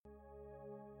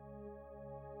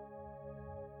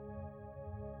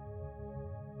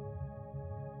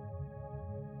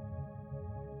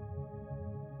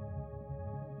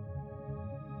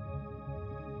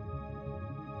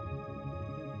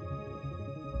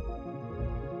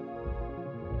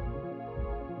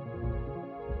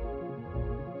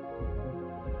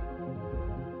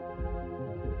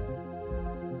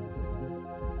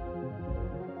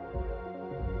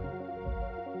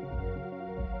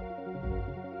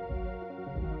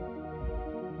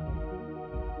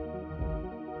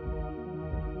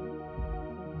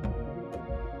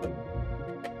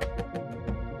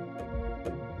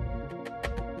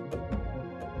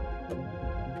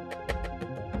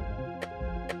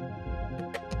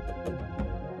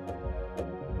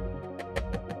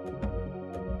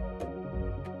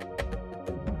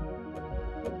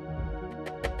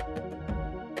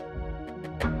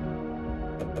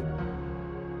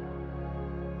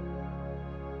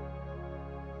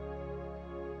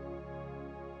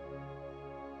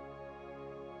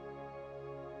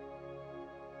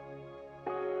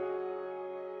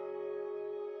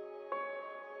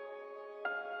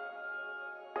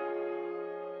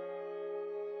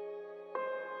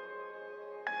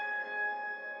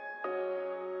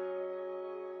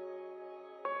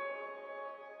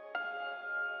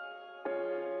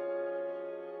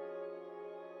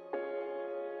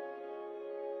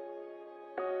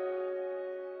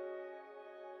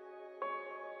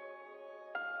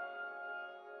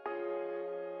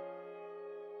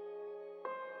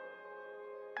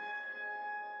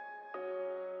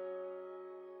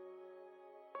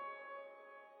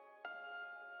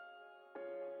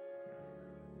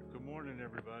morning,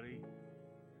 everybody.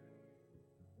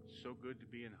 So good to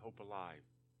be in Hope Alive.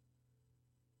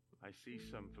 I see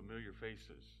some familiar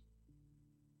faces.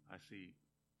 I see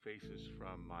faces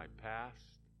from my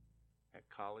past at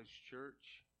College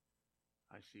Church.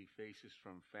 I see faces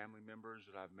from family members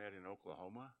that I've met in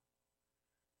Oklahoma.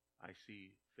 I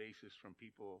see faces from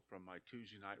people from my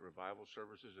Tuesday night revival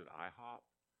services at IHOP.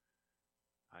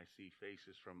 I see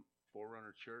faces from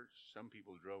Forerunner Church. Some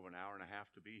people drove an hour and a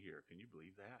half to be here. Can you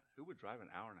believe that? Who would drive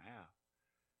an hour and a half?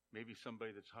 Maybe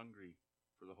somebody that's hungry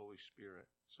for the Holy Spirit.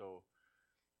 So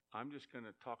I'm just going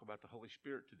to talk about the Holy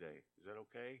Spirit today. Is that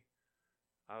okay?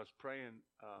 I was praying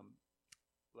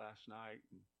last night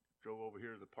and drove over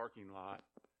here to the parking lot,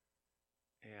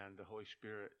 and the Holy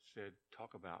Spirit said,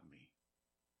 talk about me.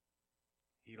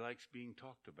 He likes being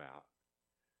talked about.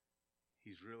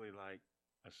 He's really like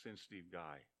a sensitive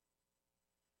guy,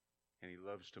 and he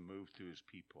loves to move through his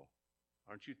people.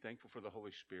 Aren't you thankful for the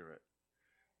Holy Spirit?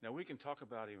 Now, we can talk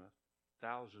about him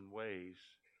 1,000 ways.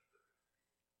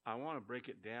 I want to break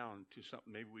it down to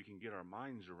something maybe we can get our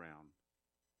minds around.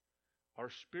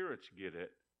 Our spirits get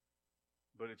it,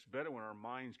 but it's better when our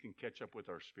minds can catch up with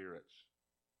our spirits.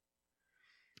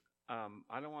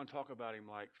 I don't want to talk about him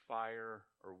like fire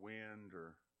or wind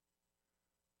or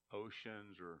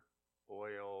oceans or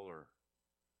oil or...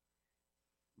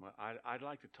 I'd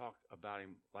like to talk about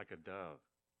him like a dove.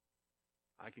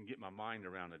 I can get my mind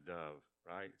around a dove,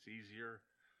 right? It's easier.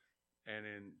 And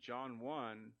in John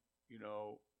 1, you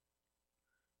know,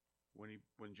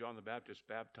 when John the Baptist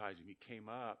baptized him, he came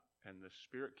up and the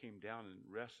Spirit came down and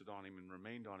rested on him and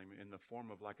remained on him in the form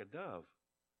of like a dove.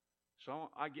 So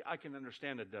I can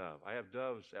understand a dove. I have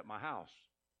doves at my house.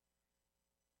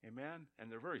 Amen?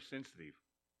 And they're very sensitive.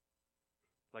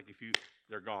 Like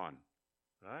they're gone,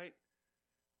 right?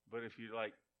 But if you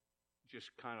like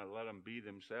just kind of let them be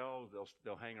themselves,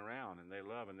 they'll hang around and they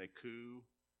love and they coo.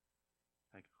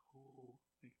 Like, oh,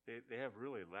 they have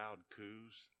really loud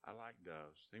coos. I like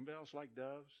doves. Anybody else like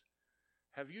doves?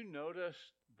 Have you noticed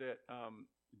that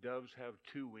doves have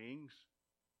 2 wings?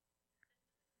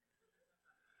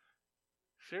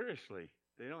 Seriously,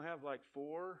 they don't have like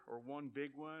 4 or 1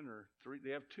 big one or 3.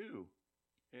 They have 2.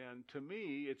 And to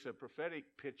me, it's a prophetic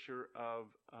picture of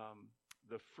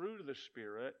the fruit of the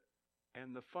Spirit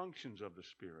and the functions of the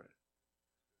Spirit.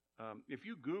 If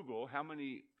you Google how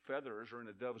many feathers are in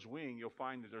a dove's wing, you'll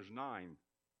find that there's 9.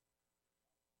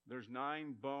 There's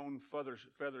 9 bone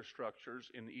feather structures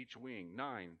in each wing.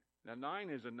 9. Now, 9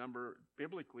 is a number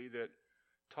biblically that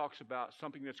talks about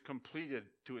something that's completed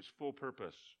to its full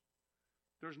purpose.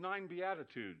 There's 9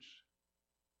 Beatitudes.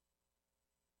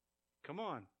 Come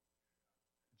on.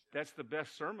 That's the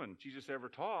best sermon Jesus ever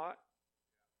taught.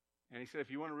 And he said,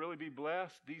 if you want to really be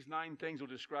blessed, these 9 things will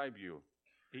describe you.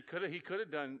 He could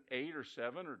have done 8 or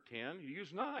 7 or 10. He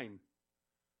used 9.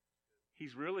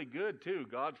 He's really good, too.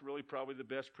 God's really probably the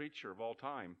best preacher of all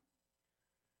time.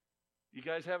 You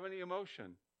guys have any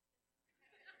emotion?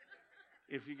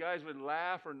 If you guys would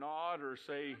laugh or nod or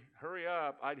say, hurry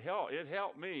up, I'd help. It'd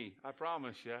help me, I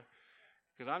promise you,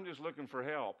 because I'm just looking for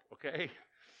help, okay?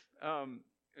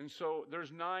 And so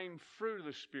there's 9 fruit of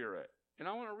the Spirit. And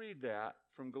I want to read that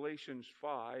from Galatians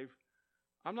 5.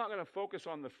 I'm not going to focus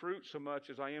on the fruit so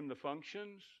much as I am the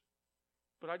functions,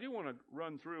 but I do want to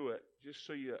run through it just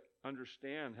so you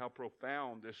understand how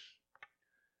profound this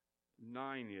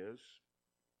 9 is.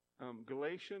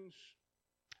 Galatians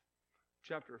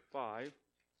chapter 5.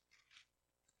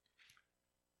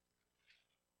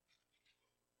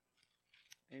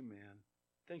 Amen.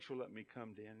 Thanks for letting me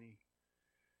come, Danny.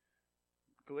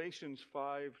 Galatians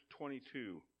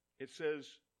 5:22. It says,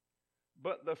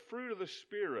 but the fruit of the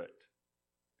Spirit,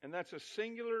 and that's a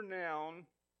singular noun,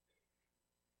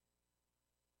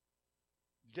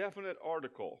 definite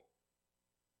article.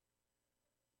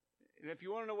 And if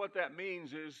you want to know what that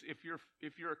means is if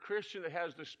you're a Christian that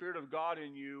has the Spirit of God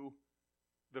in you,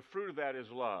 the fruit of that is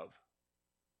love.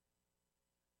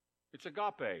 It's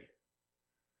agape.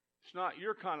 It's not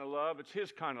your kind of love, it's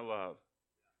His kind of love.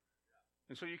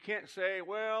 And so you can't say,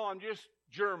 well, I'm just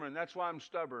German, that's why I'm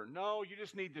stubborn. No, you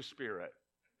just need the Spirit.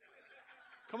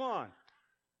 Come on.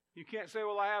 You can't say,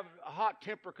 well, I have a hot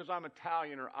temper because I'm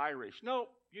Italian or Irish. No,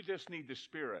 you just need the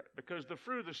Spirit, because the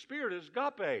fruit of the Spirit is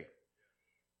agape.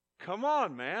 Come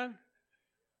on, man.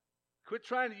 Quit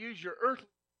trying to use your earthly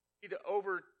to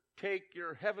overtake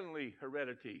your heavenly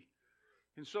heredity.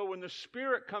 And so when the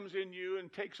Spirit comes in you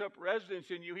and takes up residence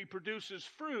in you, He produces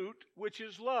fruit, which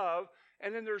is love.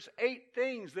 And then there's 8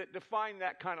 things that define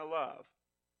that kind of love.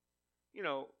 You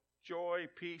know, joy,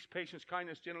 peace, patience,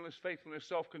 kindness, gentleness, faithfulness,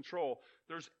 self-control.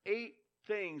 There's 8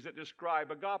 things that describe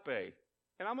agape.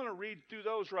 And I'm going to read through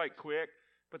those right quick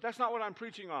But that's not what I'm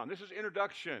preaching on. This is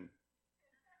introduction.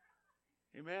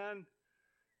 Amen?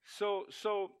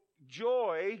 So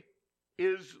joy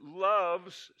is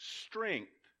love's strength.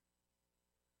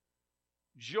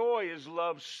 Joy is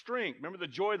love's strength. Remember, the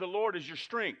joy of the Lord is your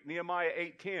strength. Nehemiah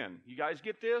 8:10. You guys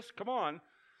get this? Come on.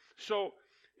 So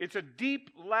it's a deep,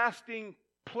 lasting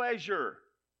pleasure.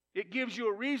 It gives you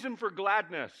a reason for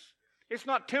gladness. It's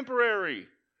not temporary.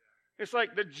 It's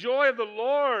like the joy of the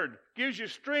Lord gives you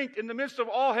strength in the midst of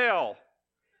all hell.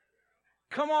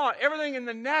 Come on, everything in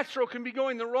the natural can be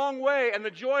going the wrong way, and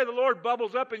the joy of the Lord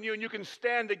bubbles up in you, and you can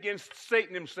stand against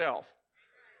Satan himself.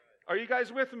 Are you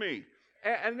guys with me?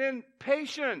 And then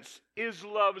patience is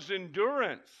love's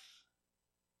endurance.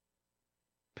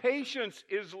 Patience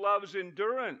is love's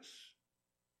endurance.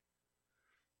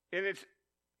 And it's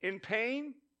in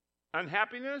pain,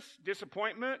 unhappiness,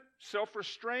 disappointment,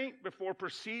 self-restraint before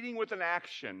proceeding with an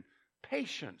action.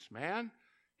 Patience, man.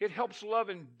 It helps love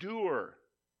endure.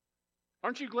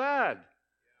 Aren't you glad?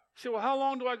 You say, well, how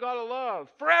long do I got to love?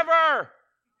 Forever!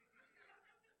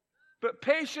 But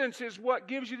patience is what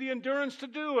gives you the endurance to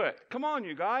do it. Come on,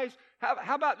 you guys.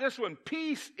 How about this one?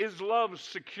 Peace is love's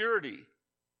security.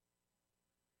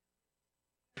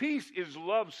 Peace is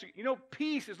love's... You know,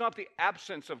 peace is not the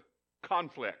absence of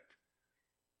conflict.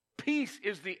 Peace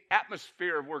is the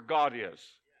atmosphere of where God is.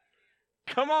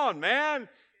 Come on, man.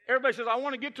 Everybody says, I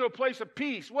want to get to a place of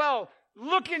peace. Well,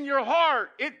 look in your heart.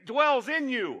 It dwells in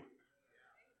you.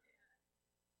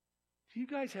 You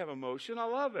guys have emotion. I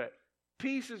love it.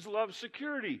 Peace is love's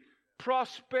security.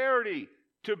 Prosperity,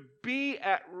 to be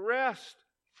at rest.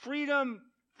 Freedom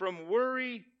from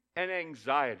worry and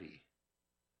anxiety.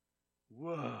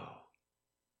 Whoa.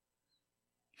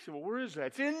 You say, well, where is that?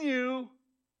 It's in you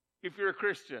if you're a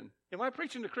Christian. Am I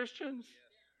preaching to Christians?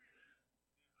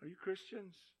 Are you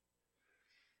Christians?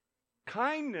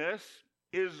 Kindness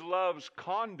is love's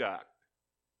conduct.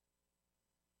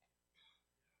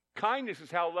 Kindness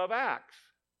is how love acts.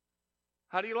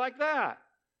 How do you like that?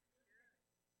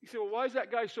 You say, well, why is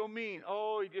that guy so mean?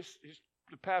 Oh,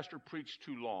 the pastor preached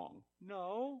too long.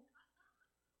 No.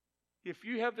 If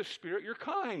you have the Spirit, you're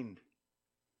kind.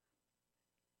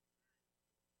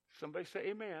 Somebody say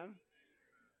amen.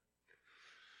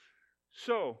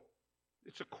 So,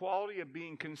 it's a quality of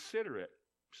being considerate,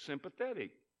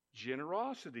 sympathetic,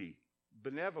 generosity,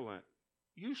 benevolent,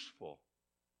 useful.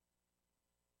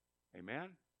 Amen?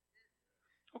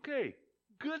 Okay,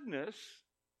 goodness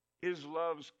is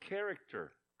love's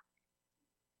character.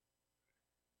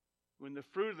 When the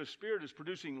fruit of the Spirit is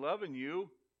producing love in you,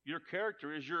 your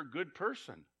character is you're a good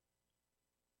person.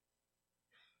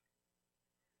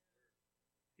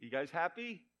 You guys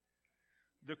happy?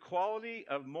 The quality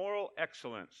of moral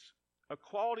excellence, a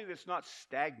quality that's not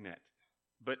stagnant,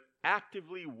 but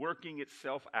actively working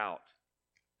itself out.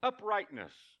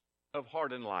 Uprightness of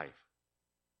heart and life.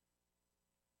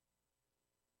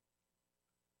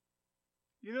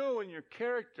 You know, when your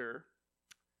character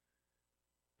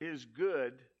is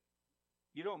good,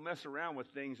 you don't mess around with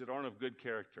things that aren't of good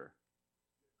character.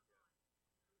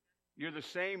 You're the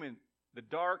same in the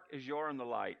dark as you are in the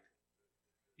light.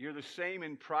 You're the same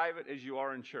in private as you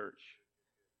are in church.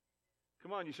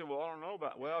 Come on, you say, well, I don't know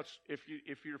about... Well,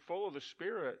 if you're full of the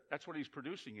Spirit, that's what He's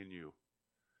producing in you.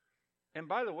 And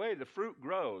by the way, the fruit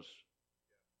grows.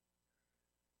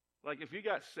 Like if you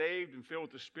got saved and filled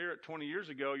with the Spirit 20 years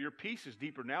ago, your peace is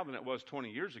deeper now than it was 20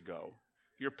 years ago.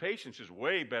 Your patience is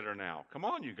way better now. Come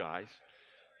on, you guys.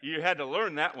 You had to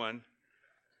learn that one.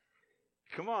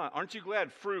 Come on, aren't you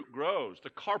glad fruit grows? The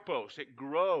karpos, it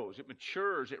grows, it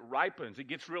matures, it ripens, it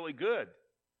gets really good.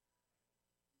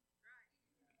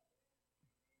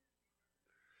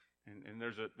 And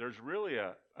there's really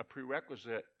a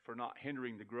prerequisite for not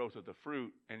hindering the growth of the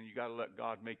fruit, and you got to let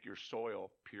God make your soil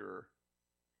pure.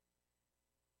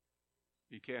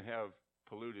 You can't have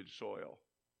polluted soil.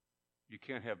 You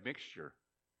can't have mixture.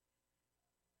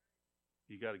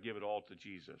 You got to give it all to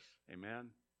Jesus. Amen?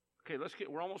 Okay,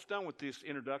 we're almost done with this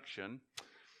introduction.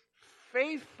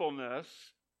 Faithfulness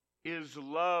is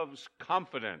love's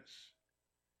confidence.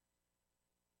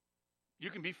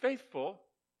 You can be faithful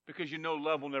because you know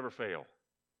love will never fail.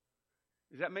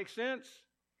 Does that make sense?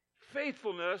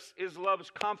 Faithfulness is love's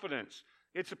confidence.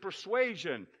 It's a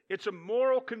persuasion. It's a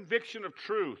moral conviction of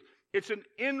truth. It's an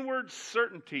inward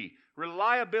certainty,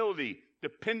 reliability,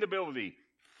 dependability.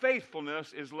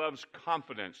 Faithfulness is love's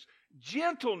confidence.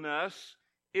 Gentleness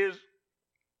is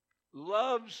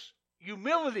love's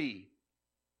humility.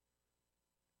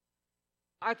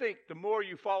 I think the more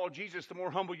you follow Jesus, the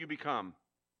more humble you become.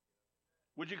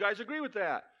 Would you guys agree with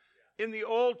that? In the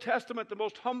Old Testament, the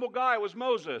most humble guy was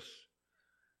Moses.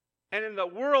 And in the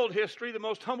world history, the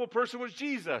most humble person was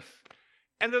Jesus.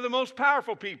 And they're the most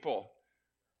powerful people.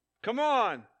 Come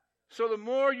on. So the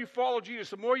more you follow Jesus,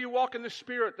 the more you walk in the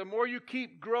Spirit, the more you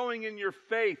keep growing in your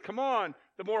faith, come on,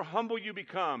 the more humble you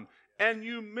become. And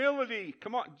humility,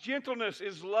 come on, gentleness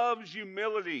is love's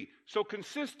humility. So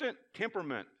consistent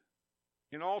temperament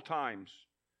in all times.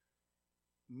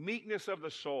 Meekness of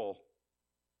the soul.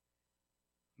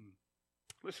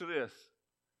 Listen to this.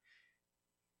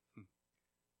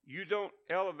 You don't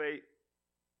elevate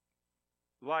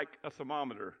like a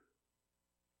thermometer,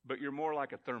 but you're more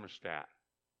like a thermostat.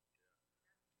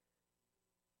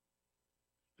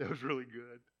 That was really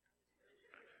good.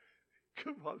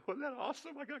 Come on, wasn't that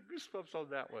awesome? I got goosebumps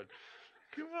on that one.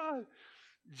 Come on.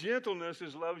 Gentleness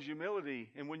is love's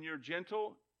humility. And when you're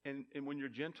gentle, and when you're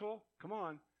gentle, come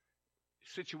on,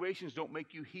 situations don't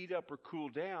make you heat up or cool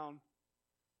down.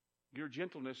 Your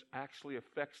gentleness actually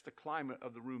affects the climate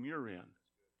of the room you're in.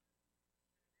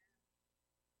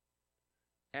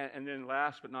 And then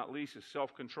last but not least is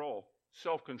self-control.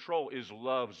 Self-control is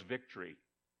love's victory.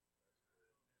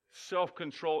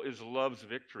 Self-control is love's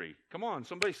victory. Come on,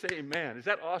 somebody say amen. Is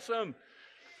that awesome?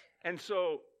 And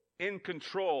so, in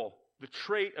control, the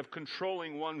trait of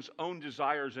controlling one's own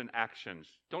desires and actions.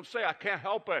 Don't say, I can't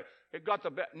help it. It got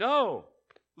the best. No.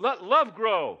 Let love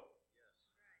grow.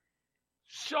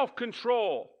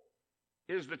 Self-control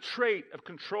is the trait of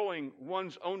controlling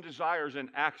one's own desires and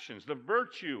actions. The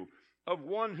virtue of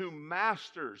one who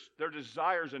masters their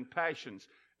desires and passions,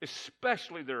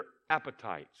 especially their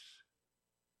appetites.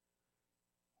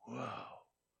 Whoa.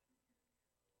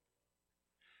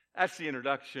 That's the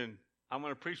introduction. I'm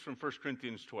going to preach from 1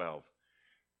 Corinthians 12.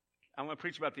 I'm going to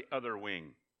preach about the other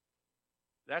wing.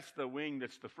 That's the wing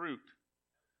that's the fruit.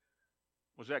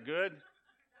 Was that good?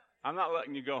 I'm not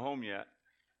letting you go home yet.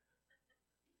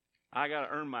 I got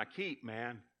to earn my keep,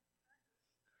 man.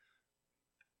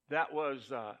 That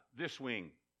was this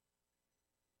wing,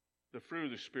 the fruit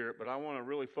of the Spirit, but I want to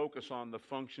really focus on the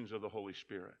functions of the Holy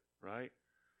Spirit, right?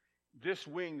 This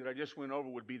wing that I just went over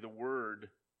would be the Word,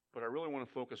 but I really want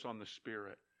to focus on the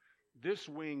Spirit. This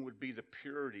wing would be the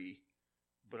purity,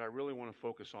 but I really want to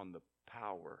focus on the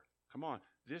power. Come on,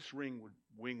 this wing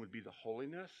would be the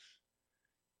holiness,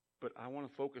 but I want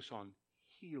to focus on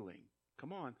healing.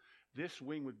 Come on, this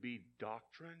wing would be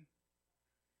doctrine,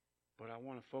 but I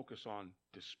want to focus on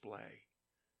display.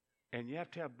 And you have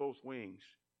to have both wings.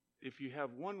 If you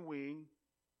have one wing,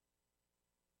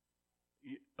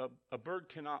 a bird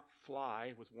cannot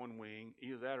fly with one wing.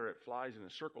 Either that or it flies in a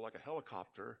circle like a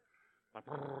helicopter, like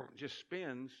just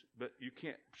spins, but you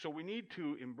can't. So we need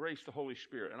to embrace the Holy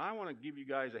Spirit. And I want to give you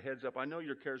guys a heads up. I know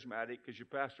you're charismatic because your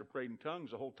pastor prayed in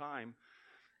tongues the whole time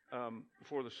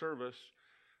before the service.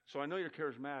 So I know you're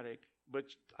charismatic, but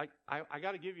I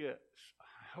got to give you,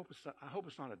 I hope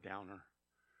it's not a downer.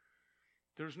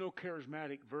 There's no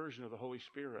charismatic version of the Holy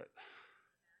Spirit.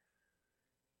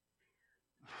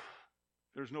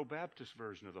 There's no Baptist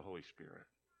version of the Holy Spirit.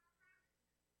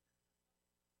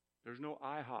 There's no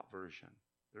IHOP version.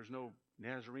 There's no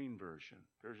Nazarene version.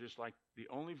 There's just like the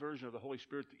only version of the Holy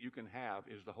Spirit that you can have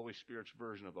is the Holy Spirit's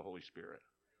version of the Holy Spirit.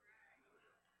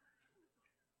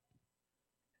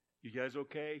 You guys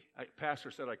okay?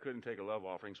 Pastor said I couldn't take a love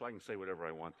offering, so I can say whatever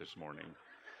I want this morning.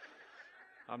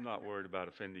 I'm not worried about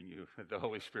offending you. The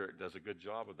Holy Spirit does a good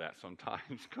job of that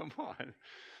sometimes. Come on.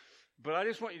 But I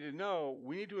just want you to know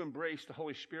we need to embrace the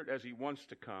Holy Spirit as He wants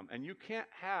to come. And you can't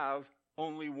have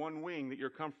only one wing that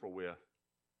you're comfortable with.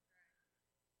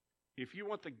 If you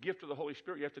want the gift of the Holy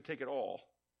Spirit, you have to take it all.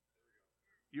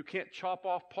 You can't chop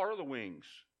off part of the wings.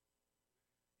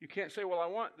 You can't say, well, I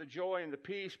want the joy and the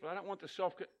peace, but I don't want the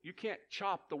You can't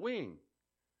chop the wing.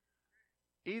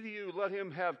 Either you let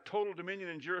Him have total dominion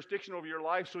and jurisdiction over your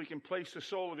life so He can place the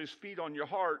sole of His feet on your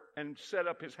heart and set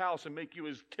up His house and make you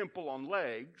His temple on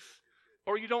legs,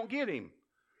 or you don't get Him.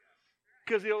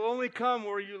 Because He'll only come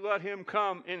where you let Him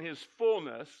come in His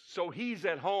fullness, so He's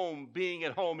at home being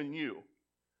at home in you.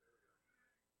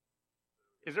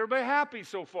 Is everybody happy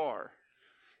so far?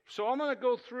 So I'm going to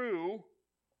go through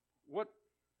what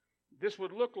this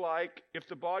would look like if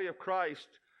the body of Christ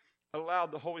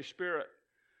allowed the Holy Spirit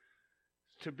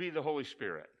to be the Holy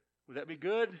Spirit. Would that be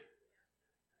good?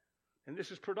 And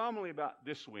this is predominantly about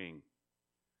this wing.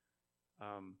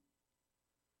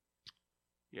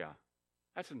 Yeah,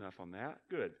 that's enough on that.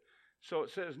 Good. So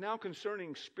it says, now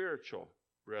concerning spiritual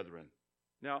brethren.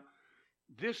 Now,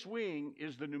 this wing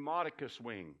is the pneumaticus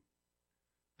wing.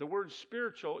 The word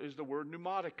spiritual is the word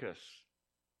pneumaticus.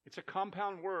 It's a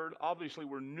compound word, obviously,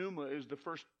 where pneuma is the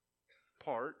first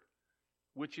part,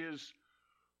 which is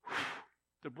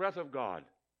the breath of God.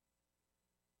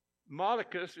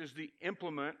 Modicus is the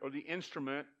implement or the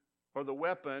instrument or the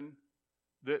weapon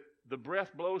that the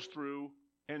breath blows through,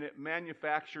 and it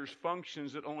manufactures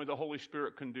functions that only the Holy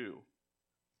Spirit can do.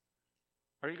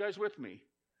 Are you guys with me?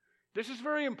 This is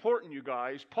very important, you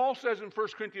guys. Paul says in 1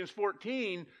 Corinthians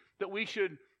 14 that we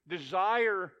should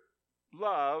desire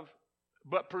love,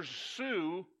 but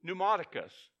pursue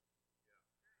pneumaticus.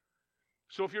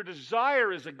 So if your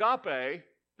desire is agape,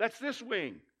 that's this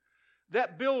wing.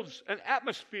 That builds an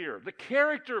atmosphere. The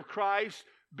character of Christ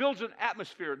builds an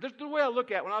atmosphere. This is the way I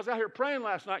look at it. When I was out here praying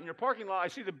last night in your parking lot, I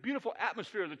see the beautiful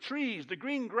atmosphere, the trees, the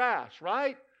green grass,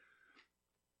 right?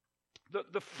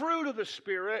 The fruit of the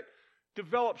Spirit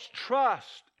develops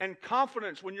trust and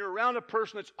confidence when you're around a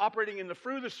person that's operating in the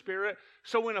fruit of the Spirit,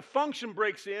 so when a function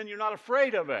breaks in, you're not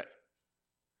afraid of it.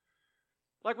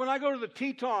 Like when I go to the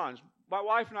Tetons, my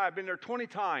wife and I have been there 20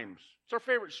 times. It's our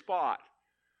favorite spot.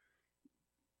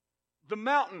 The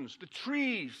mountains, the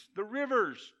trees, the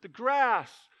rivers, the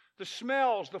grass, the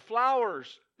smells, the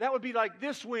flowers, that would be like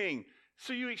this wing.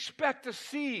 So you expect to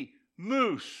see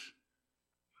moose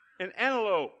and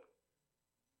antelope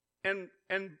and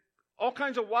all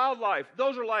kinds of wildlife.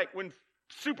 Those are like when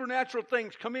supernatural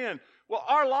things come in. Well,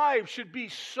 our lives should be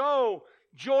so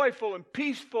joyful and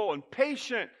peaceful and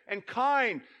patient and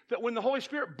kind that when the Holy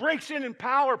Spirit breaks in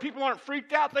power, people aren't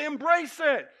freaked out. They embrace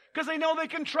it because they know they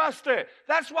can trust it.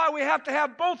 That's why we have to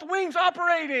have both wings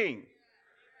operating.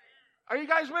 Are you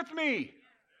guys with me?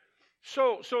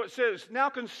 So it says, now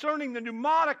concerning the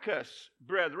pneumaticus,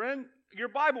 brethren, your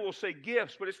Bible will say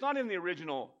gifts, but it's not in the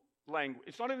original language.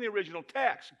 It's not in the original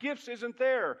text. Gifts isn't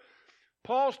there.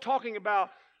 Paul's talking about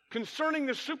concerning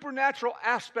the supernatural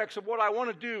aspects of what I want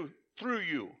to do through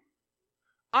you.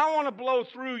 I want to blow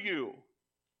through you.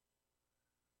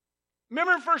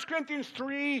 Remember in 1 Corinthians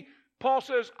 3, Paul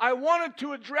says, I wanted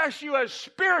to address you as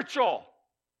spiritual.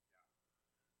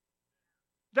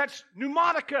 That's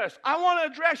pneumaticus. I want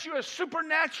to address you as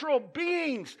supernatural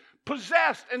beings,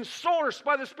 possessed and sourced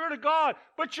by the Spirit of God,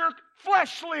 but you're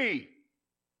fleshly.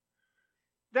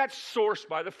 That's sourced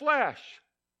by the flesh.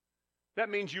 That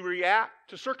means you react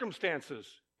to circumstances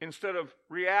instead of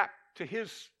react to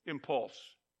His impulse.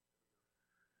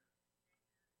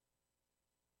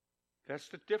 That's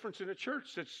the difference in a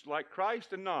church that's like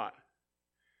Christ and not.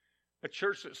 A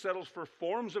church that settles for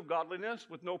forms of godliness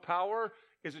with no power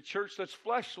is a church that's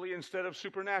fleshly instead of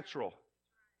supernatural.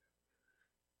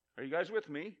 Are you guys with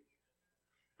me?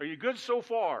 Are you good so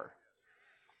far?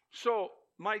 So,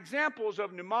 my examples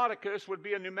of pneumaticus would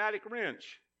be a pneumatic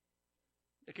wrench.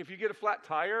 Like if you get a flat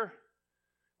tire,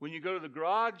 when you go to the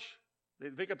garage, they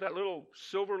pick up that little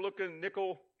silver-looking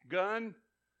nickel gun,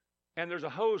 and there's a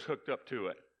hose hooked up to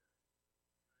it.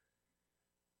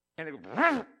 And it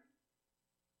goes,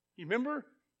 you remember?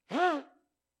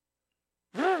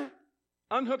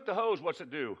 Unhook the hose, what's it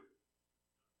do?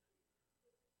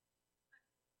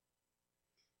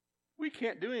 We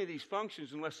can't do any of these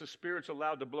functions unless the Spirit's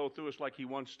allowed to blow through us like He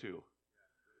wants to.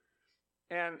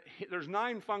 And there's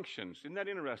 9 functions. Isn't that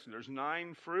interesting? There's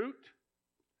 9 fruit.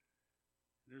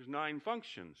 There's 9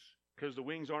 functions because the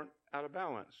wings aren't out of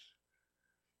balance.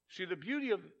 See, the beauty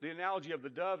of the analogy of the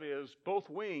dove is both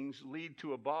wings lead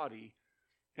to a body.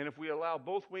 And if we allow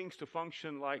both wings to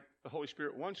function like the Holy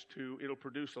Spirit wants to, it'll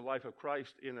produce the life of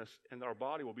Christ in us, and our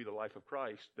body will be the life of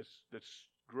Christ that's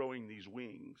growing these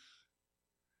wings.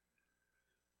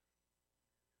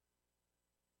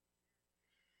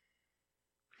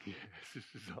 Yes, this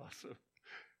is awesome.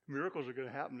 Miracles are going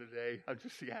to happen today. I'm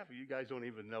just happy you guys don't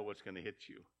even know what's going to hit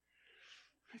you.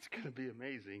 It's going to be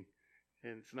amazing.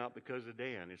 And it's not because of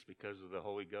Dan. It's because of the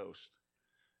Holy Ghost.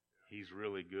 He's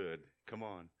really good. Come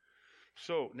on.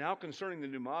 So, now concerning the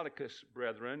pneumaticus,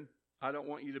 brethren, I don't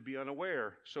want you to be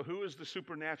unaware. So, who is the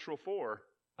supernatural for?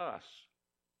 Us.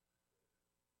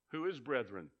 Who is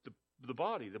brethren? The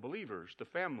body, the believers, the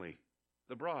family,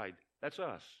 the bride. That's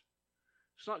us.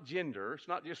 It's not gender. It's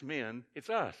not just men. It's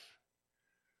us.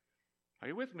 Are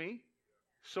you with me?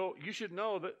 So, you should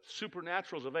know that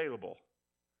supernatural is available.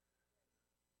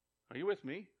 Are you with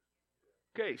me?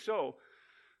 Okay, so,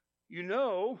 you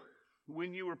know,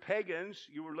 when you were pagans,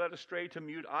 you were led astray to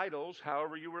mute idols,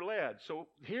 however you were led. So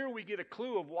here we get a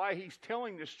clue of why he's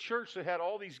telling this church that had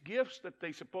all these gifts that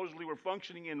they supposedly were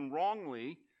functioning in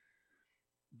wrongly.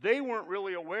 They weren't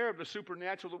really aware of the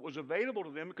supernatural that was available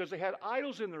to them because they had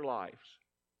idols in their lives.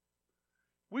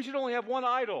 We should only have one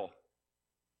idol.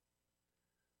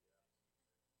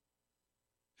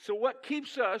 So what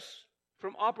keeps us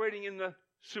from operating in the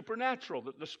supernatural,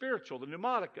 the spiritual, the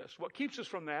pneumaticus? What keeps us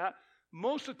from that?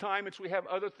 Most of the time, it's we have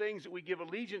other things that we give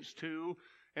allegiance to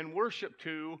and worship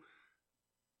to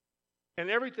and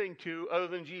everything to other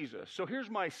than Jesus. So here's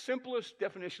my simplest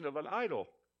definition of an idol.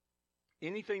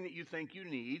 Anything that you think you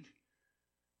need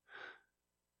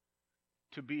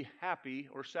to be happy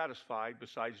or satisfied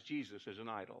besides Jesus is an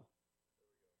idol.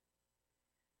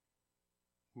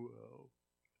 Whoa.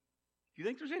 Do you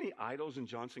think there's any idols in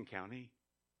Johnson County?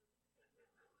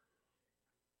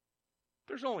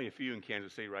 There's only a few in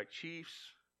Kansas City, right? Chiefs.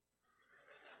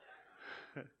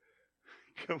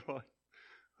 Come on.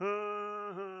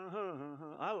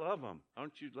 I love them.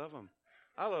 Don't you love them?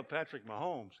 I love Patrick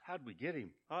Mahomes. How'd we get him?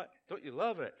 Don't you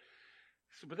love it?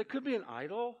 So, but there could be an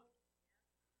idol.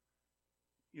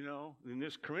 You know, in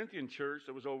this Corinthian church,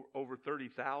 there was over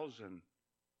 30,000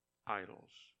 idols.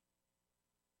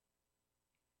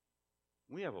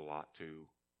 We have a lot too.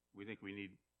 We think we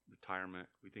need retirement.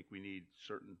 We think we need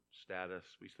certain status.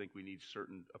 We think we need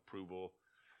certain approval.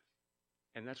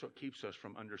 And that's what keeps us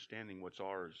from understanding what's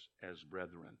ours as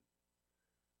brethren.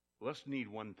 Let's need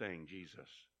one thing, Jesus.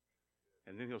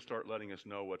 And then he'll start letting us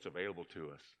know what's available to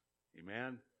us.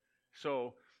 Amen?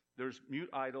 So there's mute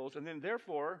idols. And then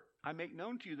therefore, I make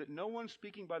known to you that no one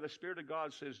speaking by the Spirit of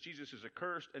God says Jesus is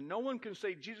accursed. And no one can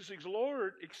say Jesus is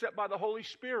Lord except by the Holy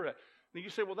Spirit. Now you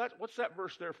say, well, what's that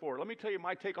verse there for? Let me tell you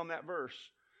my take on that verse.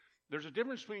 There's a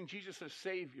difference between Jesus as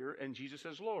Savior and Jesus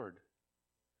as Lord.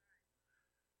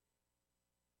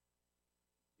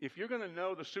 If you're going to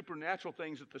know the supernatural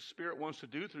things that the Spirit wants to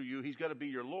do through you, he's got to be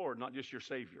your Lord, not just your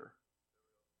Savior.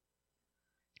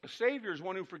 A Savior is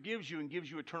one who forgives you and gives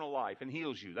you eternal life and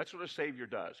heals you. That's what a Savior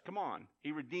does. Come on.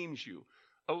 He redeems you.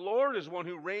 A Lord is one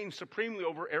who reigns supremely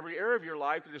over every area of your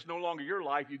life that is no longer your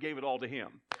life. You gave it all to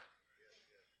him.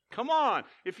 Come on.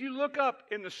 If you look up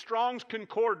in the Strong's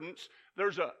Concordance,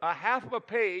 there's a half of a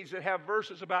page that have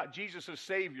verses about Jesus as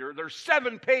Savior. There's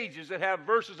 7 pages that have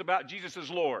verses about Jesus as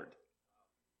Lord.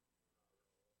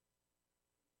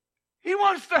 He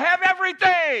wants to have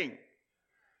everything.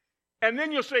 And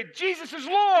then you'll say, Jesus is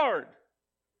Lord.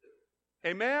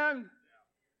 Amen?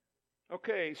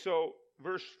 Okay, so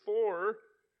verse 4.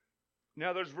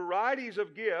 Now there's varieties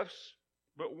of gifts,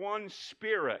 but one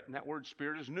Spirit. And that word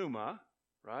Spirit is pneuma,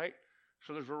 right?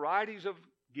 So there's varieties of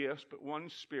gifts, but one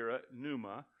Spirit,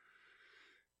 pneuma.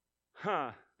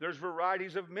 There's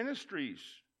varieties of ministries,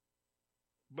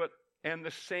 and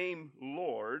the same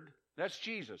Lord. That's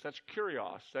Jesus. That's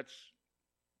Kyrios. That's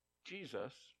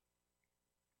Jesus.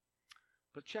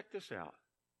 But check this out.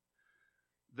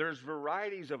 There's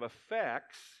varieties of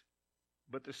effects,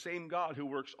 but the same God who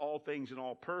works all things in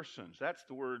all persons. That's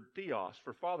the word theos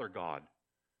for Father God.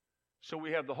 So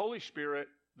we have the Holy Spirit,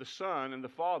 the Son, and the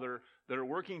Father that are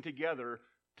working together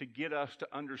to get us to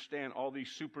understand all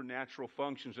these supernatural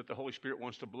functions that the Holy Spirit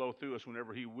wants to blow through us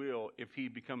whenever he will, if he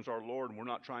becomes our Lord and we're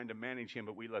not trying to manage him,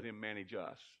 but we let him manage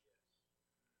us.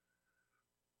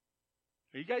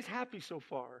 Are you guys happy so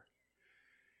far?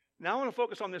 Now I want to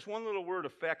focus on this one little word,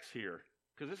 effects, here,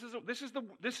 because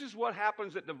this is what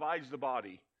happens that divides the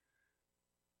body.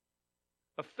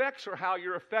 Effects are how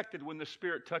you're affected when the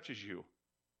Spirit touches you.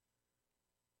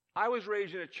 I was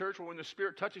raised in a church where when the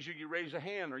Spirit touches you, you raise a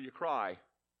hand or you cry.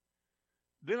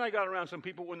 Then I got around some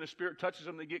people when the Spirit touches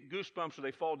them, they get goosebumps or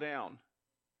they fall down.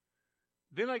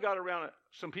 Then I got around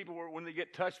some people where when they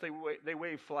get touched, they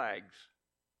wave flags.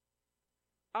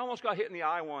 I almost got hit in the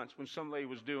eye once when some lady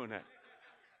was doing it.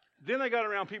 Then I got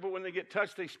around people when they get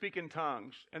touched, they speak in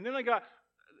tongues. And then I got,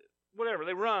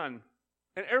 they run.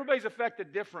 And everybody's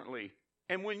affected differently.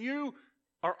 And when you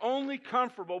are only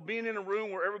comfortable being in a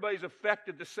room where everybody's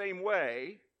affected the same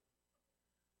way,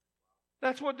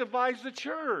 that's what divides the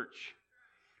church.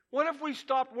 What if we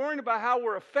stopped worrying about how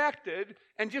we're affected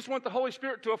and just want the Holy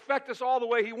Spirit to affect us all the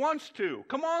way he wants to?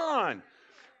 Come on.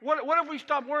 What if we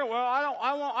stop worrying? Well, I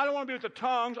don't want to be with the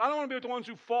tongues. I don't want to be with the ones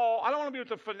who fall. I don't want to be with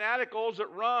the fanaticals that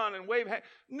run and wave hands.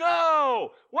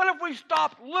 No. What if we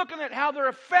stop looking at how they're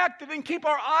affected and keep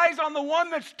our eyes on the one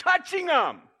that's touching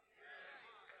them?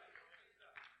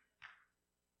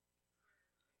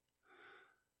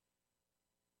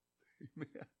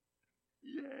 Amen.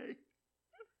 Yay.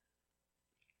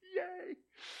 Yay.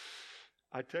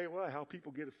 I tell you what, how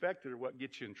people get affected are what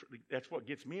gets you in trouble. That's what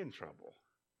gets me in trouble.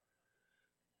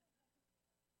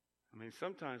 I mean,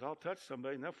 sometimes I'll touch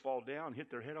somebody and they'll fall down,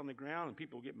 hit their head on the ground, and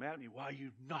people get mad at me. Why are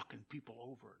you knocking people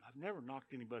over? I've never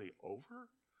knocked anybody over.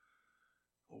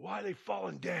 Well, why are they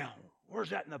falling down? Where's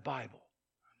that in the Bible?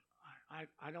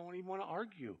 I don't even want to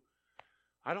argue.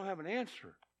 I don't have an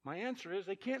answer. My answer is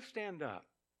they can't stand up.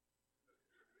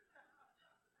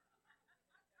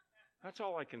 That's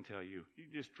all I can tell you. You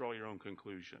just draw your own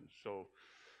conclusions. So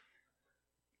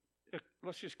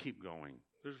let's just keep going.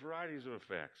 There's varieties of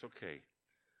effects. Okay.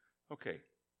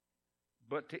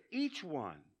 But to each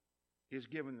one is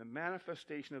given the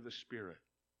manifestation of the Spirit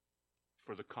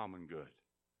for the common good.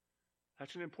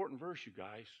 That's an important verse, you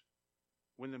guys.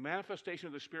 When the manifestation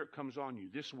of the Spirit comes on you,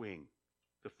 this wing,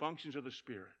 the functions of the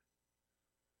Spirit,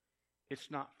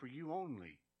 it's not for you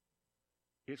only.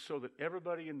 It's so that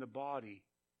everybody in the body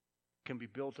can be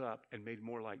built up and made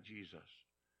more like Jesus.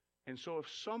 And so if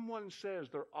someone says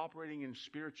they're operating in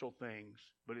spiritual things,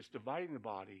 but it's dividing the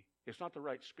body, it's not the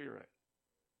right spirit.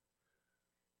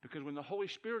 Because when the Holy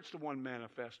Spirit's the one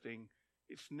manifesting,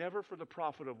 it's never for the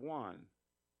profit of one.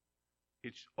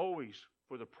 It's always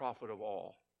for the profit of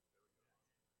all.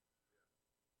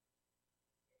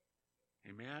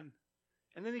 Amen?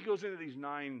 And then he goes into these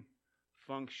 9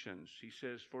 functions. He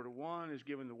says, for to one is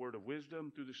given the word of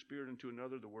wisdom through the Spirit, and to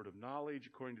another the word of knowledge,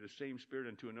 according to the same Spirit,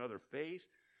 and to another faith,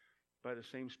 by the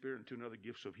same Spirit, and to another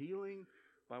gifts of healing,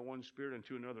 by one Spirit, and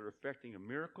to another effecting of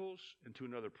miracles, and to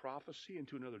another prophecy, and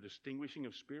to another distinguishing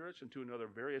of spirits, and to another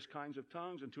various kinds of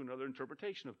tongues, and to another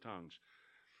interpretation of tongues.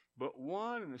 But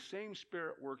one and the same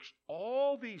Spirit works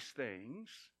all these things,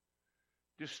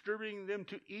 distributing them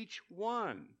to each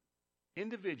one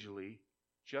individually,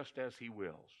 just as he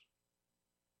wills.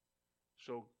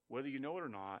 So whether you know it or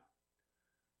not,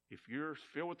 if you're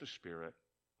filled with the Spirit,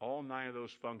 all 9 of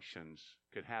those functions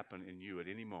could happen in you at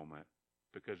any moment,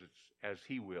 because it's as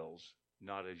he wills,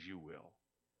 not as you will.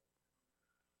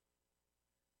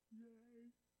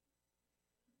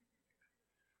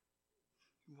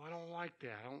 Well, I don't like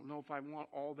that. I don't know if I want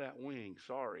all that wing.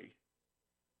 Sorry.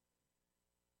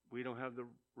 We don't have the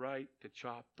right to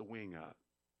chop the wing up.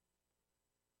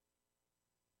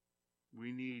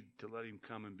 We need to let him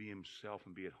come and be himself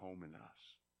and be at home in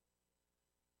us.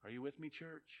 Are you with me,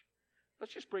 church?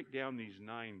 Let's just break down these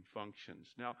 9 functions.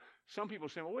 Now, some people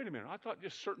say, well, wait a minute. I thought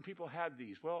just certain people had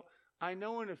these. Well, I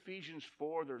know in Ephesians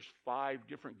 4, there's 5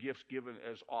 different gifts given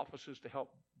as offices to help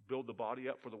build the body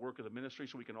up for the work of the ministry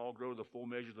so we can all grow to the full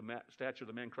measure of the stature of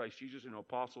the man Christ Jesus,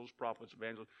 apostles, prophets,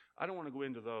 evangelists. I don't want to go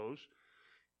into those.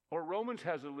 Or Romans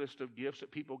has a list of gifts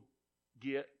that people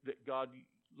get that God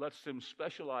lets them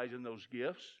specialize in those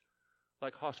gifts,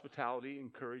 like hospitality,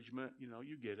 encouragement,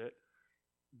 you get it.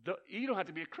 You don't have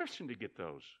to be a Christian to get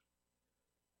those.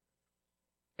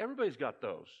 Everybody's got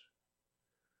those.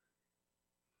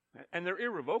 And they're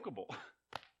irrevocable.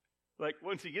 Like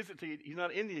once he gives it to you, he's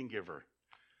not an Indian giver.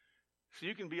 So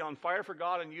you can be on fire for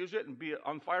God and use it, and be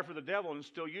on fire for the devil and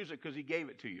still use it because he gave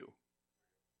it to you.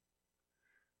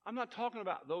 I'm not talking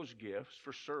about those gifts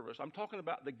for service. I'm talking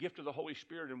about the gift of the Holy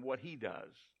Spirit and what he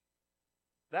does.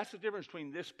 That's the difference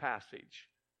between this passage.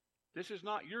 This is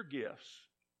not your gifts.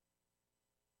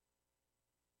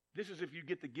 This is if you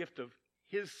get the gift of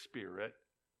his Spirit,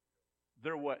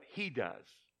 they're what he does.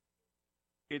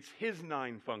 It's his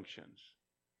 9 functions.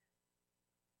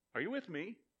 Are you with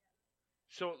me?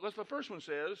 So the first one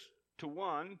says, to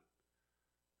one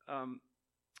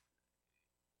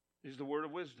is the word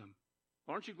of wisdom.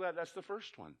 Aren't you glad that's the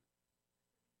first one?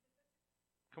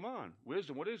 Come on.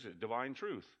 Wisdom, what is it? Divine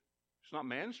truth. It's not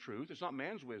man's truth. It's not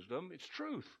man's wisdom. It's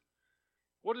truth.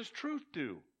 What does truth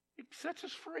do? It sets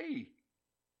us free.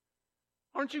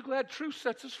 Aren't you glad truth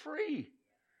sets us free?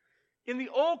 In the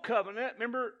old covenant,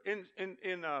 remember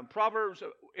in Proverbs,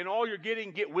 in all you're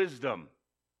getting, get wisdom.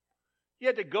 You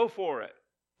had to go for it.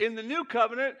 In the new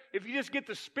covenant, if you just get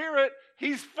the Spirit,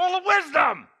 he's full of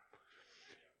wisdom.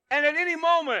 And at any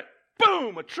moment,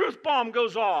 boom, a truth bomb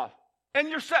goes off. And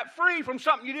you're set free from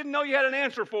something you didn't know you had an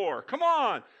answer for. Come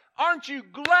on. Aren't you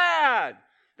glad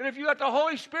that if you let the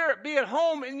Holy Spirit be at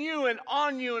home in you and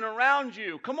on you and around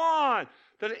you, come on,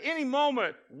 that at any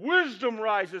moment, wisdom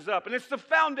rises up. And it's the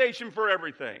foundation for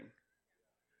everything.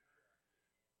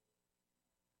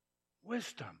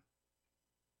 Wisdom.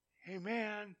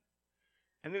 Amen.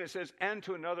 And then it says, and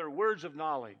to another, words of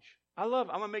knowledge. I'm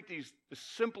going to make these the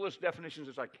simplest definitions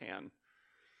as I can.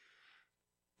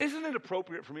 Isn't it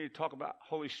appropriate for me to talk about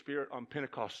Holy Spirit on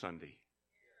Pentecost Sunday?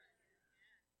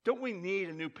 Don't we need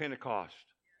a new Pentecost?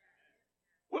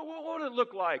 What would it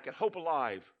look like at Hope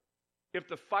Alive if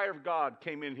the fire of God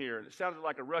came in here and it sounded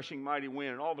like a rushing mighty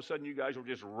wind and all of a sudden you guys were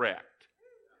just wrecked?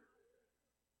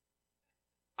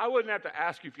 I wouldn't have to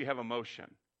ask you if you have emotion.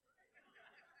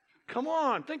 Come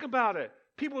on, think about it.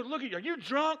 People would look at you. Are you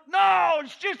drunk? No,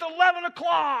 it's just 11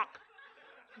 o'clock.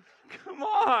 Come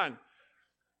on.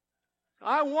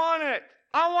 I want it.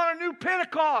 I want a new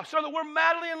Pentecost so that we're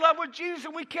madly in love with Jesus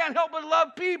and we can't help but love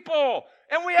people.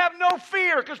 And we have no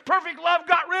fear because perfect love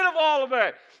got rid of all of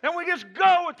it. And we just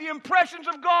go with the impressions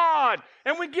of God.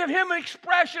 And we give him an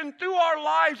expression through our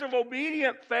lives of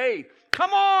obedient faith.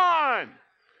 Come on.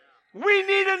 We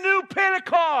need a new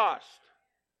Pentecost.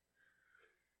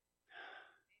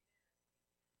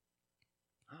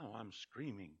 No, I'm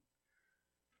screaming.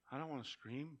 I don't want to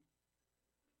scream.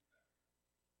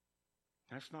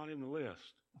 That's not in the list.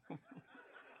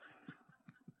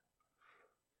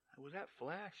 Was that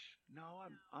flesh? No,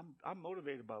 I'm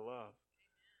motivated by love.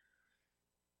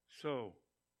 So,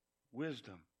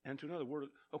 wisdom. And to another word.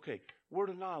 Word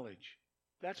of knowledge.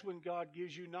 That's when God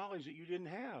gives you knowledge that you didn't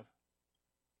have.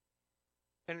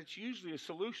 And it's usually a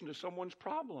solution to someone's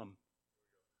problem.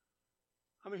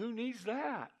 I mean, who needs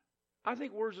that? I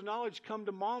think words of knowledge come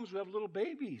to moms who have little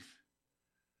babies.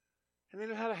 And they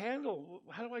know how to handle,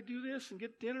 how do I do this and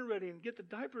get dinner ready and get the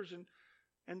diapers,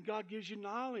 and God gives you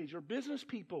knowledge. Or business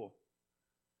people.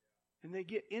 And they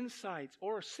get insights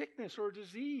or a sickness or a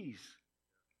disease.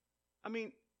 I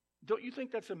mean, don't you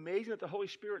think that's amazing that the Holy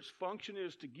Spirit's function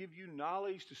is to give you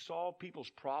knowledge to solve people's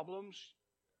problems?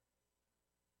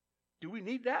 Do we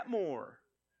need that more?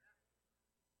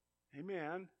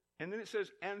 Amen. And then it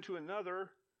says, and to another,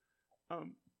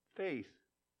 faith.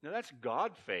 Now that's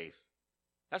God faith.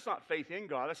 That's not faith in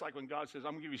God. That's like when God says,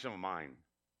 I'm going to give you some of mine.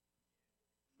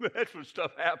 That's when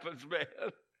stuff happens, man.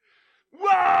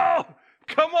 Whoa!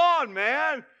 Come on,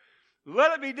 man.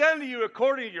 Let it be done to you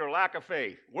according to your lack of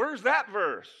faith. Where's that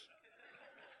verse?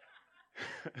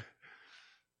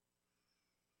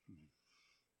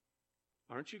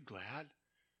 Aren't you glad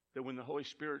that when the Holy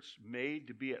Spirit's made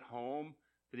to be at home,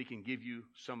 that He can give you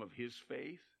some of His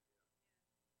faith?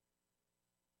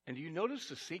 And do you notice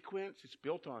the sequence? It's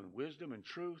built on wisdom and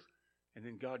truth, and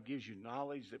then God gives you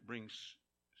knowledge that brings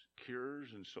cures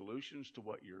and solutions to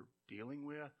what you're dealing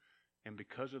with. And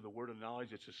because of the word of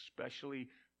knowledge, it's a specially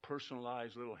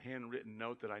personalized little handwritten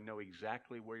note that I know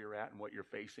exactly where you're at and what you're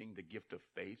facing. The gift of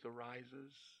faith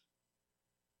arises.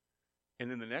 And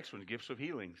then the next one, gifts of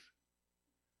healings.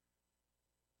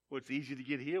 Well, it's easy to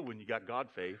get healed when you got God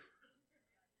faith.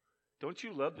 Don't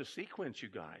you love the sequence, you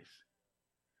guys?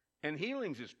 And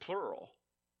healings is plural.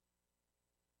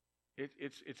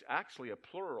 It's actually a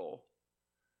plural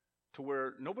to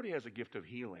where nobody has a gift of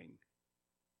healing.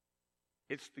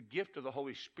 It's the gift of the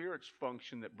Holy Spirit's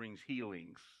function that brings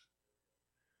healings.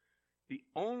 The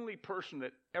only person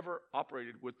that ever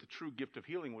operated with the true gift of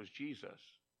healing was Jesus.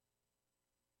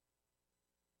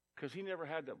 Because He never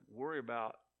had to worry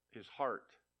about His heart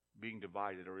being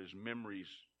divided or His memories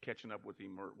catching up with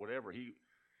Him or whatever.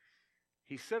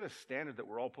 He set a standard that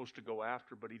we're all supposed to go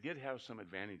after, but He did have some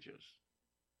advantages.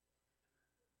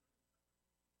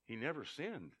 He never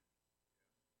sinned.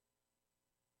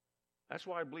 That's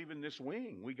why I believe in this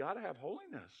wing. We got to have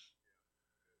holiness.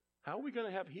 How are we going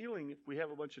to have healing if we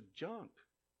have a bunch of junk?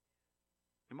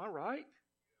 Am I right?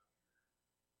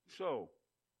 So,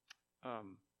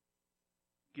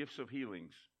 gifts of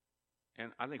healings.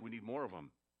 And I think we need more of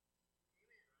them.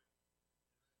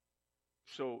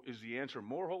 So, is the answer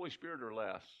more Holy Spirit or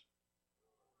less?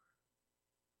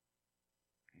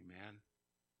 Amen.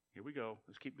 Here we go.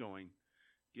 Let's keep going.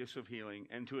 Gifts of healing,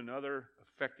 and to another,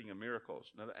 effecting of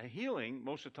miracles. Now, a healing,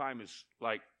 most of the time, is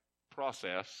like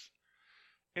process.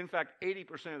 In fact,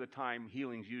 80% of the time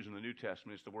healing's used in the New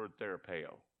Testament is the word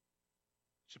therapeo.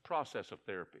 It's a process of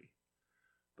therapy.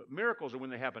 But miracles are when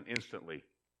they happen instantly.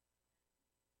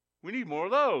 We need more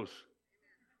of those.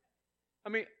 I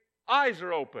mean, eyes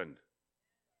are opened.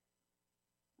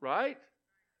 Right?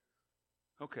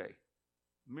 Okay.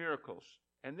 Miracles.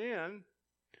 And then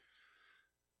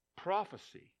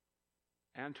prophecy,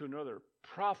 and to another,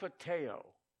 propheteo.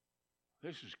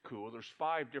 This is cool. There's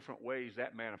 5 different ways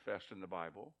that manifests in the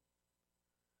Bible.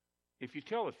 If you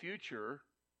tell the future,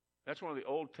 that's one of the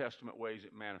Old Testament ways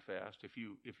it manifests. If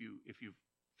you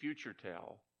future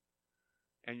tell,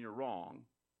 and you're wrong,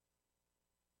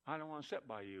 I don't want to sit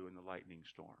by you in the lightning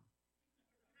storm.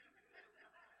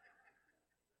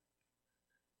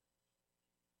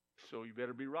 So you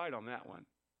better be right on that one.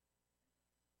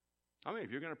 I mean,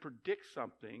 if you're going to predict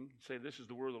something, say this is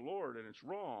the word of the Lord, and it's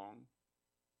wrong,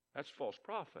 that's false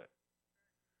prophet.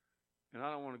 And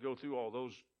I don't want to go through all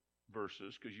those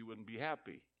verses because you wouldn't be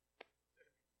happy.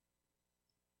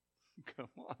 Come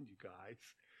on, you guys.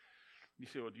 You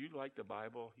say, well, do you like the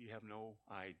Bible? You have no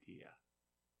idea.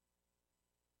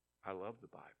 I love the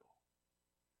Bible.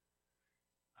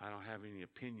 I don't have any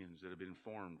opinions that have been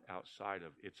formed outside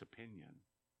of its opinion.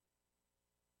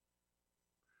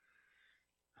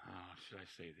 Should I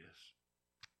say this?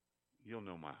 You'll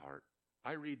know my heart.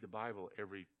 I read the Bible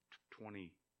every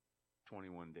 20,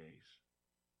 21 days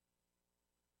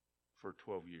for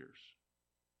 12 years.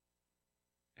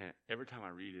 And every time I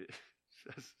read it,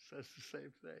 it says the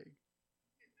same thing.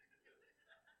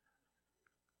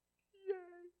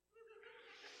 Yay!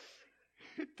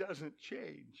 It doesn't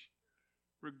change.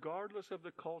 Regardless of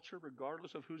the culture,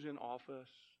 regardless of who's in office,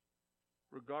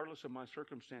 regardless of my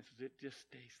circumstances, it just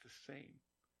stays the same.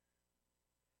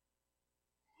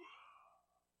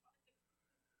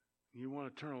 You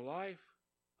want eternal life?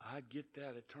 I'd get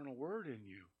that eternal word in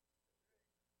you.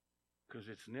 Because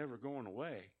it's never going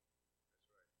away.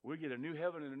 We get a new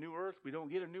heaven and a new earth. We don't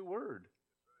get a new word.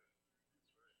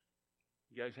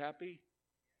 You guys happy?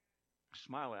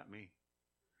 Smile at me.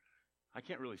 I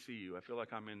can't really see you. I feel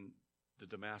like I'm in the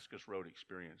Damascus Road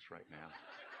experience right now.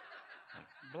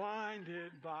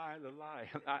 Blinded by the light.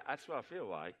 That's what I feel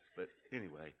like. But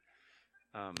anyway.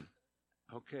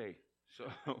 Okay. So,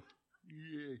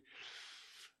 yay.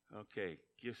 Okay.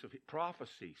 Gifts of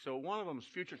prophecy. So one of them is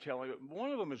future telling.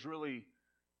 One of them is really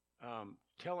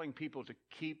telling people to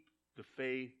keep the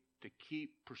faith, to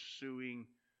keep pursuing,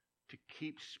 to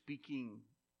keep speaking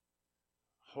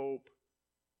hope.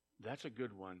 That's a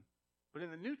good one. But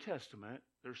in the New Testament,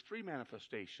 there's 3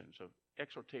 manifestations of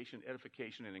exhortation,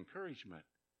 edification, and encouragement.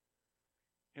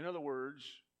 In other words,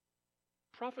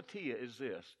 prophetia is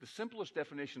this. The simplest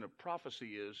definition of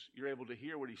prophecy is you're able to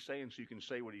hear what he's saying so you can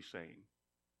say what he's saying.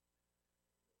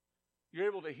 You're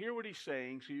able to hear what he's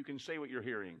saying so you can say what you're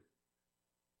hearing.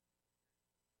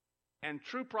 And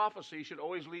true prophecy should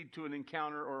always lead to an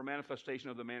encounter or a manifestation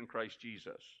of the man Christ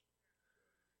Jesus.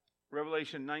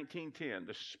 Revelation 19:10,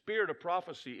 the spirit of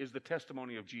prophecy is the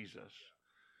testimony of Jesus.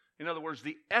 In other words,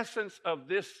 the essence of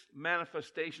this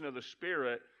manifestation of the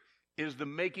Spirit is the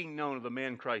making known of the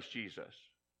man Christ Jesus.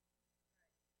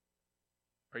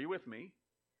 Are you with me?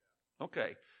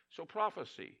 Okay, so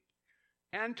prophecy.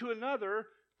 And to another,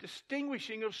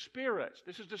 distinguishing of spirits.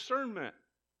 This is discernment.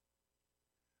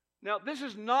 Now, this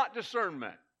is not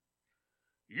discernment.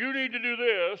 You need to do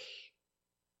this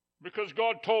because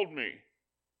God told me.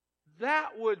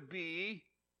 That would be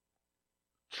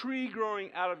tree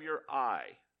growing out of your eye.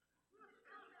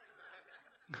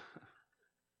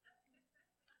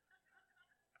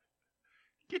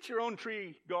 Get your own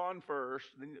tree gone first.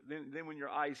 Then when your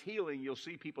eye's healing, you'll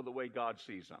see people the way God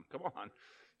sees them. Come on.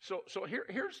 So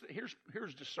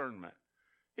here's discernment.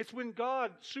 It's when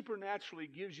God supernaturally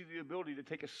gives you the ability to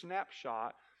take a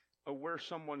snapshot of where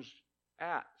someone's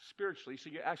at spiritually so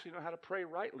you actually know how to pray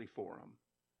rightly for them.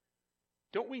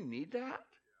 Don't we need that?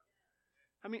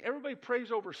 I mean, everybody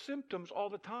prays over symptoms all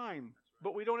the time,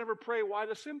 but we don't ever pray why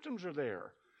the symptoms are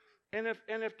there. And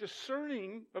if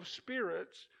discerning of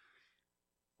spirits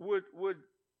would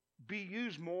be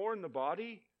used more in the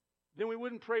body, then we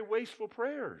wouldn't pray wasteful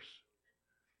prayers.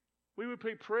 We would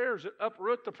pray prayers that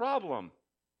uproot the problem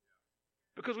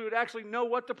because we would actually know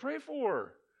what to pray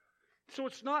for. So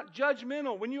it's not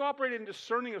judgmental. When you operate in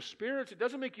discerning of spirits, it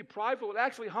doesn't make you prideful. It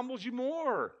actually humbles you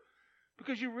more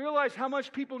because you realize how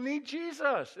much people need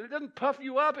Jesus. And it doesn't puff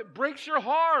you up. It breaks your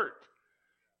heart.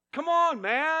 Come on,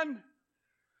 man.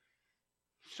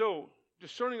 So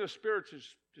discerning of spirits is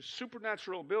the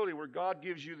supernatural ability where God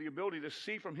gives you the ability to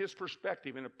see from His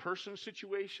perspective in a person's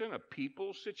situation, a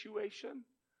people's situation,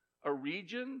 a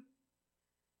region.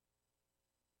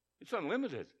 It's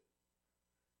unlimited.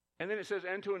 And then it says,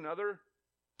 and to another,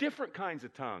 different kinds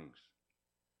of tongues.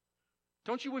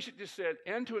 Don't you wish it just said,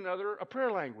 and to another, a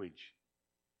prayer language?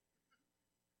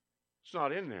 It's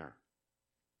not in there.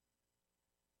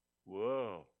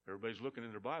 Whoa. Everybody's looking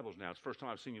in their Bibles now. It's the first time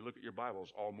I've seen you look at your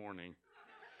Bibles all morning.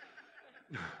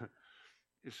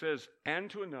 It says, and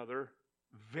to another,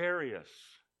 various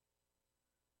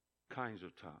kinds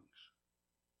of tongues.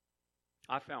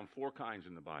 I found 4 kinds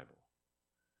in the Bible.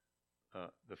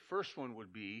 The first one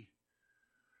would be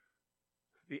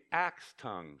the Acts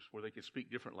tongues, where they could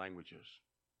speak different languages.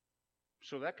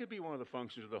 So that could be one of the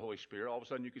functions of the Holy Spirit. All of a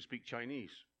sudden you could speak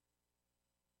Chinese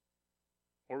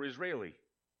or Israeli,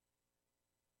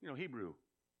 Hebrew,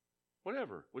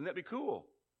 whatever. Wouldn't that be cool?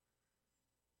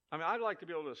 I mean, I'd like to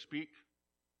be able to speak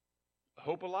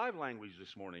Hope Alive language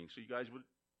this morning so you guys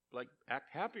would act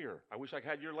happier. I wish I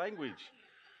had your language.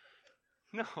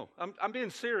 No, I'm being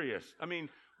serious. I mean,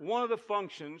 one of the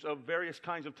functions of various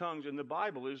kinds of tongues in the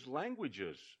Bible is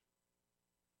languages.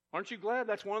 Aren't you glad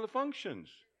that's one of the functions?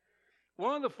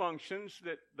 One of the functions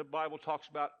that the Bible talks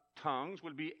about tongues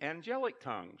would be angelic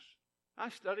tongues. I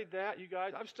studied that, you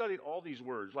guys. I've studied all these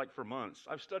words for months.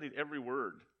 I've studied every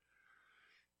word.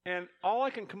 And all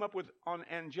I can come up with on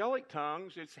angelic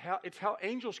tongues, it's how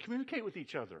angels communicate with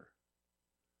each other.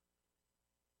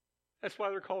 That's why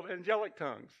they're called angelic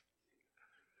tongues.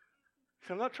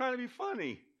 So I'm not trying to be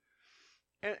funny.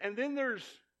 And then there's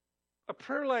a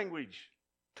prayer language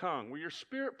tongue where your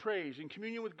spirit prays in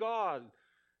communion with God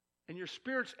and your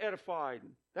spirit's edified.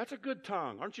 That's a good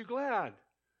tongue. Aren't you glad?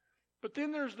 But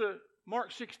then there's the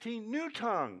Mark 16 new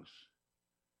tongues.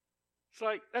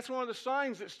 It's that's one of the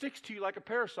signs that sticks to you like a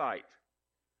parasite.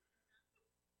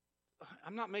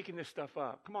 I'm not making this stuff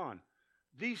up. Come on.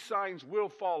 These signs will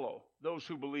follow those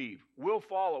who believe. Will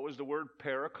follow is the word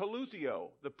parakaletheio.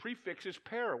 The prefix is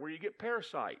para, where you get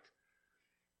parasite.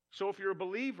 So if you're a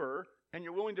believer and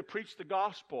you're willing to preach the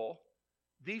gospel,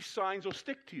 these signs will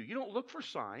stick to you. You don't look for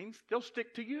signs. They'll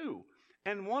stick to you.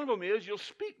 And one of them is you'll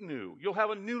speak new. You'll have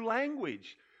a new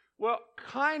language. Well,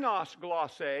 kainos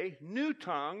glosse, new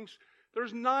tongues,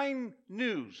 there's 9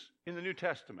 news in the New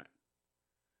Testament.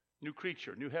 New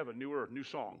creature, new heaven, new earth, new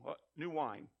song, new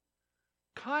wine.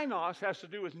 Kainos has to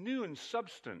do with new in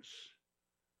substance.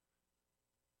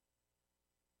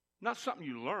 Not something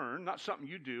you learn, not something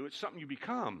you do, it's something you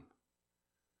become.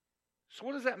 So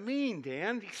what does that mean,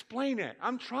 Dan? Explain it.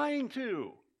 I'm trying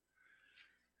to.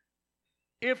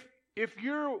 If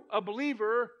you're a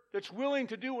believer that's willing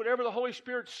to do whatever the Holy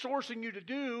Spirit's sourcing you to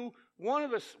do, one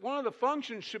of the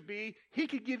functions should be He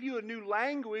could give you a new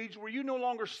language where you no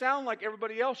longer sound like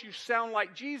everybody else, you sound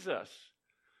like Jesus.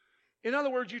 In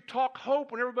other words, you talk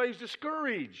hope when everybody's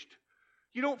discouraged.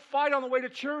 You don't fight on the way to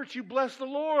church, you bless the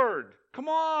Lord. Come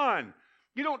on.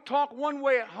 You don't talk one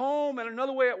way at home and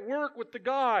another way at work with the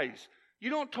guys. You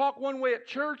don't talk one way at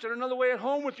church and another way at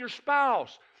home with your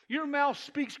spouse. Your mouth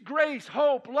speaks grace,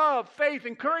 hope, love, faith,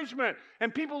 encouragement.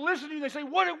 And people listen to you and they say,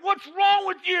 what's wrong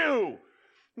with you?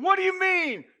 What do you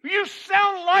mean? You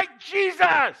sound like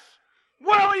Jesus.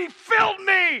 Well, He filled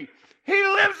me. He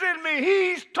lives in me.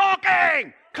 He's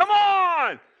talking. Come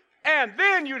on. And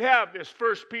then you'd have this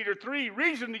 1 Peter 3,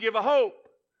 reason to give a hope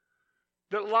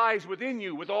that lies within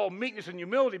you with all meekness and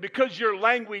humility because your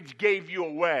language gave you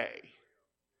away.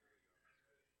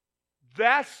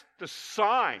 That's the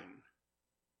sign.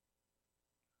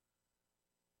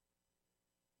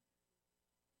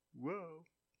 Whoa.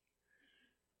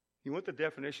 You want the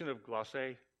definition of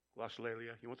glossolalia?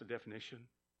 You want the definition?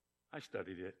 I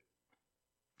studied it.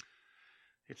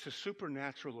 It's a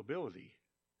supernatural ability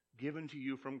given to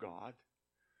you from God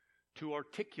to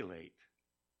articulate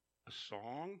a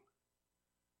song,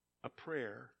 a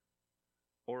prayer,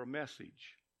 or a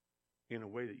message in a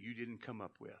way that you didn't come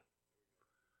up with.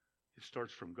 It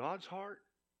starts from God's heart,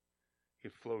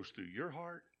 it flows through your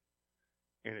heart,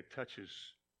 and it touches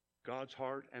God's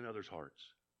heart and others' hearts.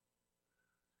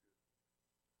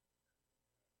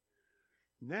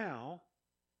 Now,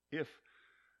 if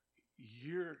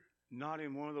you're not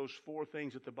in one of those 4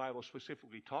 things that the Bible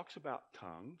specifically talks about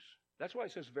tongues, that's why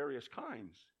it says various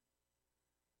kinds.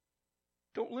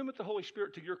 Don't limit the Holy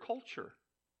Spirit to your culture.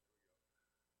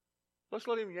 Let's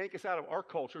let Him yank us out of our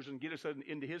cultures and get us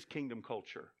into His kingdom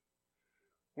culture,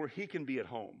 where He can be at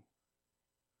home.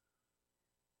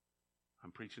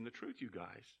 I'm preaching the truth, you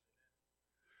guys.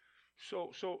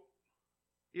 So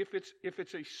if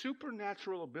it's a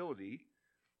supernatural ability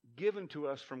given to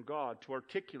us from God to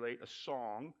articulate a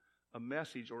song, a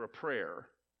message, or a prayer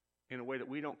in a way that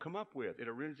we don't come up with, it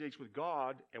originates with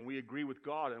God, and we agree with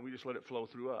God, and we just let it flow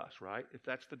through us, right? If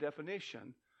that's the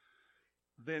definition,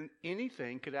 then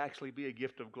anything could actually be a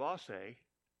gift of glosse.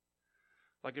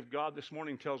 Like if God this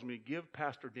morning tells me, give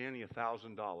Pastor Danny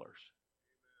 $1,000.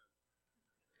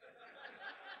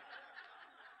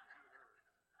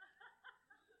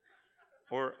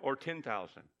 Or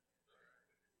 10,000.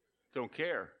 Don't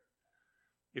care.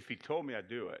 If He told me, I'd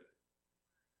do it.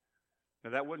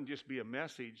 Now that wouldn't just be a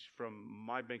message from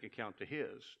my bank account to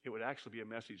His. It would actually be a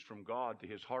message from God to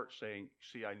His heart saying,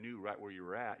 see, I knew right where you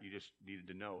were at. You just needed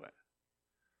to know it.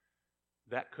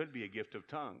 That could be a gift of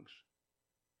tongues.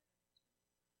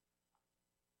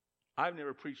 I've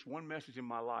never preached one message in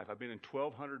my life. I've been in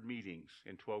 1,200 meetings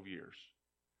in 12 years.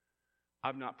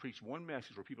 I've not preached one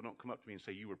message where people don't come up to me and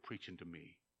say, you were preaching to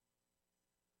me.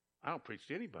 I don't preach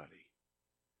to anybody.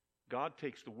 God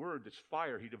takes the word that's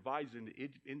fire. He divides it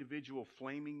into individual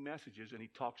flaming messages, and He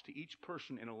talks to each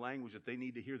person in a language that they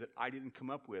need to hear that I didn't come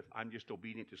up with. I'm just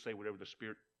obedient to say whatever the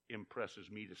Spirit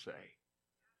impresses me to say.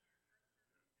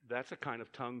 That's a kind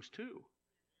of tongues too.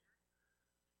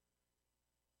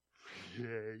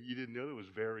 Yeah, you didn't know there was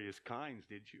various kinds,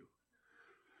 did you?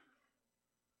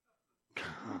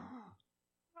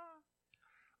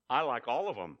 I like all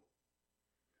of them,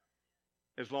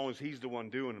 as long as He's the one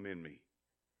doing them in me.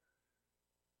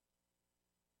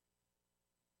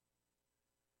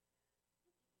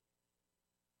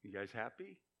 You guys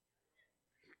happy?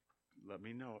 Let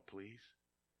me know it, please.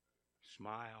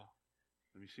 Smile.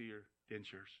 Let me see your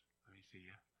dentures. Let me see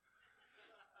you.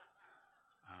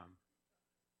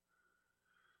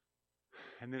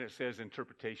 And then it says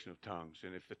interpretation of tongues.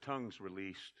 And if the tongue's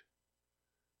released,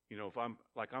 you know, if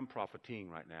I'm propheting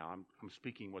right now, I'm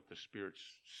speaking what the Spirit's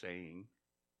saying.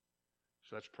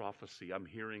 So that's prophecy. I'm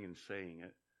hearing and saying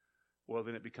it. Well,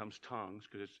 then it becomes tongues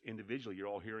because it's individually. You're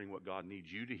all hearing what God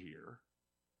needs you to hear.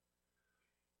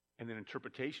 And then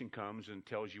interpretation comes and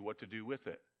tells you what to do with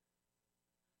it.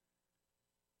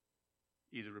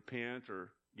 Either repent or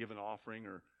give an offering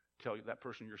or tell that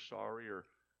person you're sorry or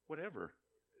whatever.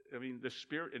 I mean, the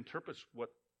Spirit interprets what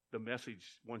the message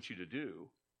wants you to do.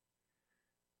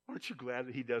 Aren't you glad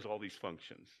that He does all these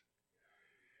functions?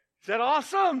 Is that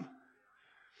awesome?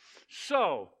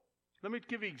 So, let me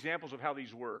give you examples of how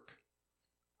these work.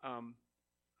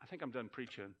 I think I'm done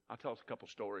preaching. I'll tell us a couple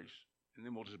stories, and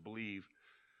then we'll just believe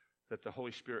that the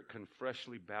Holy Spirit can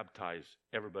freshly baptize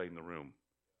everybody in the room.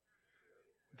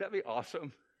 Would that be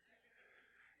awesome?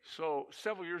 So,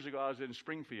 several years ago, I was in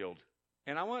Springfield,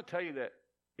 and I want to tell you that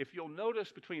if you'll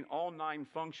notice between all 9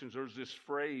 functions, there's this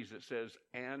phrase that says,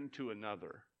 and to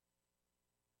another.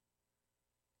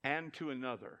 And to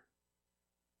another.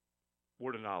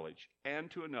 Word of knowledge.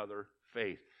 And to another,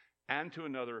 faith. And to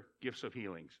another, gifts of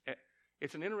healings.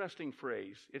 It's an interesting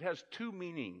phrase. It has 2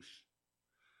 meanings.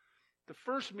 The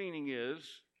first meaning is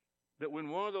that when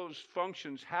one of those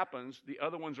functions happens, the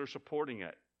other ones are supporting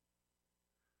it.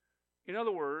 In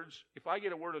other words, if I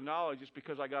get a word of knowledge, it's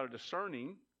because I got a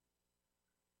discerning,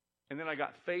 and then I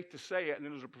got faith to say it, and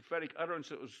then there's a prophetic utterance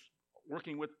that was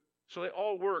working with. So they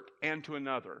all work and to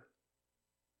another.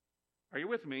 Are you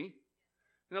with me?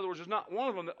 In other words, there's not one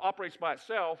of them that operates by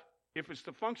itself. If it's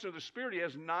the function of the Spirit, He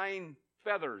has 9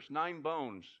 feathers, 9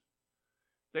 bones.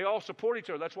 They all support each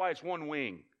other. That's why it's one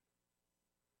wing.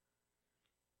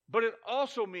 But it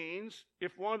also means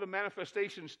if one of the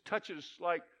manifestations touches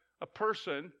like a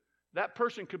person, that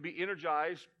person could be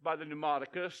energized by the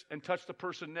pneumaticus and touch the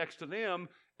person next to them,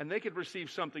 and they could receive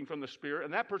something from the Spirit,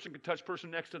 and that person could touch the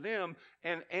person next to them,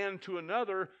 and to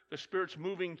another, the Spirit's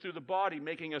moving through the body,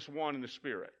 making us one in the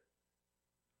Spirit.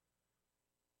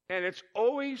 And it's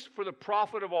always for the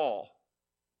profit of all.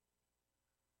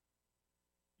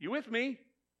 You with me?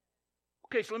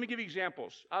 Okay, so let me give you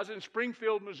examples. I was in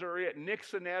Springfield, Missouri at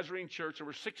Nick's the Nazarene Church. There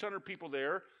were 600 people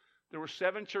there. There were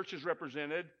 7 churches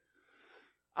represented.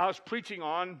 I was preaching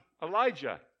on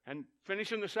Elijah and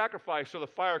finishing the sacrifice so the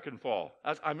fire can fall.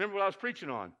 I remember what I was preaching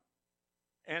on.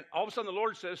 And all of a sudden the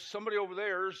Lord says, somebody over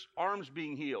there's arm's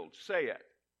being healed. Say it.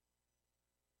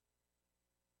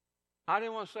 I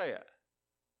didn't want to say it.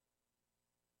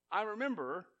 I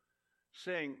remember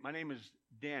saying, my name is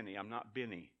Danny, I'm not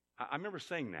Benny. I remember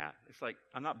saying that. It's like,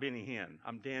 I'm not Benny Hinn.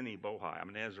 I'm Danny Bohai. I'm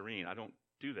a Nazarene. I don't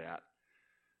do that.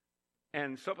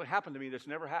 And something happened to me that's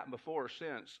never happened before or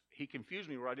since. He confused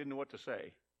me where I didn't know what to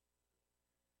say.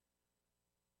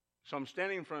 So I'm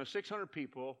standing in front of 600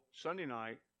 people Sunday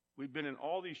night. We've been in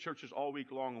all these churches all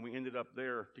week long, and we ended up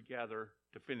there together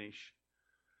to finish.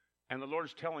 And the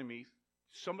Lord's telling me,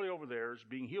 somebody over there is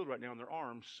being healed right now in their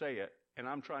arms. Say it. And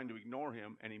I'm trying to ignore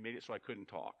Him, and He made it so I couldn't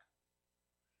talk.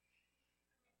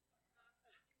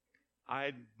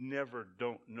 I never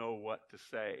don't know what to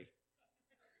say.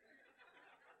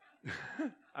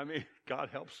 I mean, God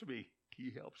helps me.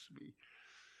 He helps me.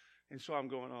 And so I'm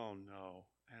going, oh, no.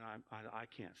 And I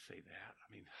can't say that.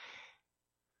 I mean,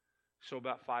 so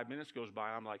about 5 minutes goes by.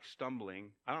 I'm like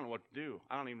stumbling. I don't know what to do.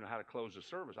 I don't even know how to close the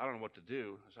service. I don't know what to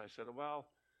do. So I said, well,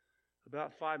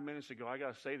 about 5 minutes ago, I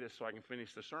got to say this so I can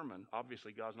finish the sermon.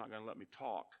 Obviously, God's not going to let me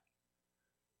talk.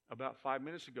 About 5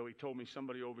 minutes ago, He told me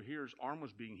somebody over here's arm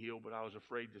was being healed, but I was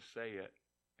afraid to say it.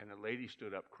 And a lady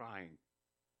stood up crying.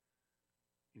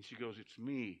 And she goes, it's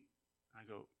me. I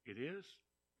go, it is?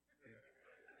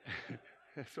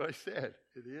 That's what I said.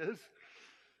 It is?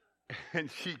 And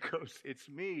she goes, it's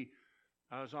me.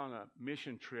 I was on a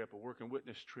mission trip, a work and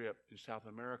witness trip in South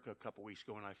America a couple weeks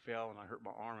ago, and I fell and I hurt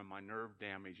my arm and my nerve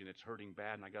damage, and it's hurting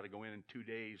bad, and I got to go in 2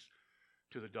 days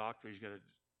to the doctor. He's got to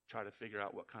try to figure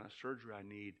out what kind of surgery I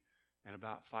need. And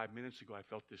about 5 minutes ago, I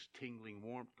felt this tingling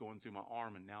warmth going through my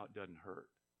arm, and now it doesn't hurt.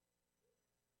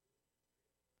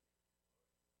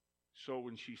 So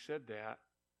when she said that,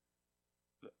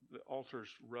 the altars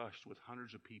rushed with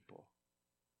hundreds of people.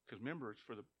 Because remember, it's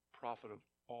for the profit of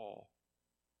all.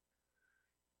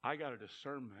 I got a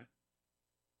discernment,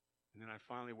 and then I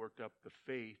finally worked up the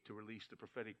faith to release the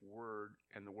prophetic word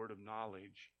and the word of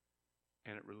knowledge,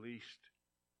 and it released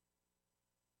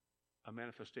a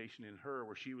manifestation in her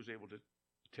where she was able to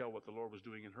tell what the Lord was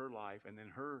doing in her life, and then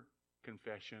her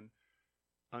confession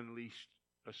unleashed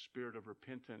a spirit of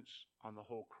repentance on the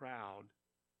whole crowd.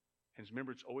 And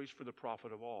remember, it's always for the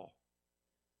profit of all.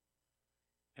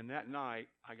 And that night,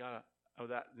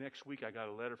 that next week, I got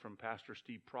a letter from Pastor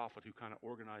Steve Prophet, who kind of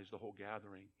organized the whole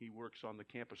gathering. He works on the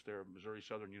campus there of Missouri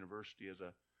Southern University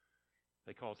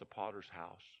they call it the Potter's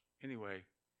House. Anyway,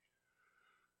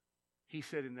 he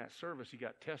said in that service he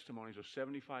got testimonies of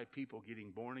 75 people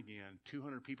getting born again,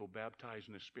 200 people baptized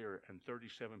in the Spirit, and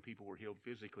 37 people were healed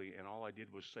physically, and all I did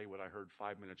was say what I heard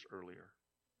 5 minutes earlier.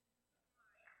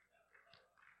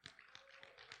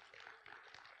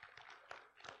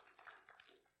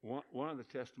 One of the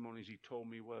testimonies he told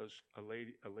me was a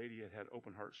lady had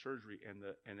open heart surgery and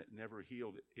it never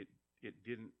healed. It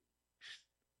didn't,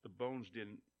 the bones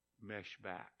didn't mesh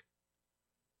back.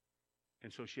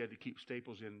 And so she had to keep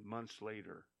staples in months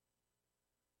later.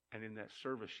 And in that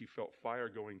service, she felt fire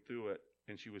going through it,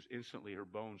 and her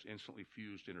bones instantly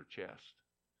fused in her chest.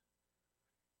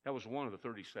 That was one of the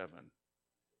 37.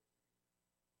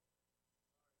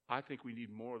 I think we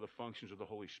need more of the functions of the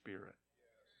Holy Spirit.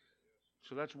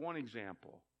 So that's one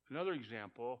example. Another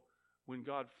example, when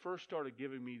God first started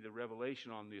giving me the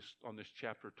revelation on this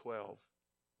chapter 12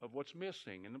 of what's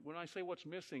missing. And when I say what's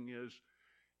missing is,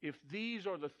 if these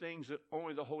are the things that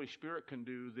only the Holy Spirit can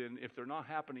do, then if they're not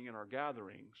happening in our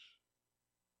gatherings,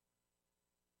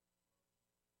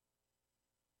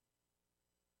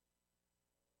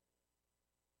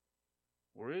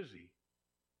 where is He?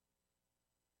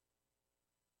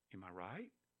 Am I right?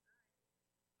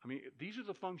 I mean, these are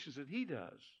the functions that He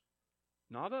does.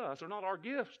 Not us. They're not our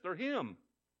gifts. They're Him.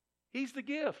 He's the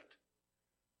gift.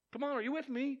 Come on, are you with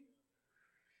me?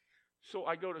 So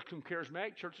I go to some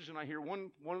charismatic churches and I hear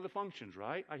one of the functions,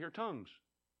 right? I hear tongues.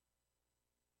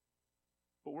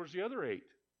 But where's the other 8?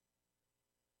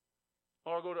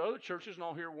 Or I'll go to other churches and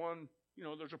I'll hear one,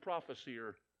 there's a prophecy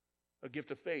or a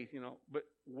gift of faith, But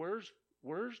where's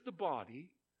the body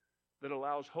that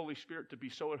allows Holy Spirit to be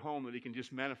so at home that He can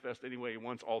just manifest any way He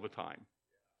wants all the time?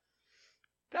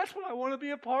 That's what I want to be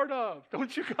a part of.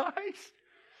 Don't you guys?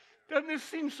 Doesn't this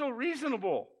seem so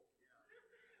reasonable?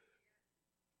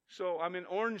 So I'm in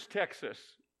Orange, Texas.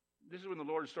 This is when the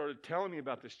Lord started telling me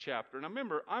about this chapter. And I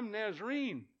remember, I'm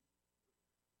Nazarene.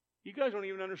 You guys don't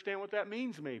even understand what that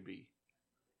means, maybe.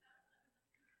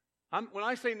 When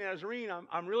I say Nazarene,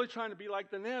 I'm really trying to be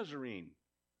like the Nazarene.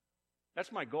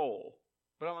 That's my goal.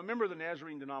 But I'm a member of the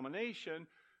Nazarene denomination,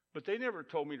 but they never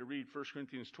told me to read 1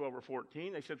 Corinthians 12 or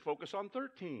 14. They said focus on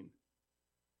 13.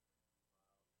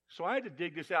 So I had to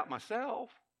dig this out myself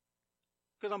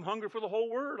because I'm hungry for the whole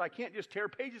Word. I can't just tear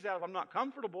pages out if I'm not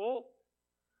comfortable.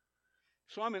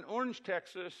 So I'm in Orange,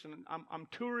 Texas, and I'm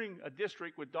touring a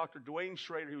district with Dr. Dwayne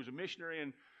Schrader. He was a missionary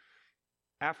in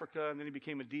Africa, and then he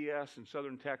became a DS in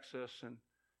southern Texas, and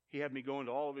he had me going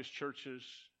to all of his churches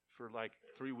for like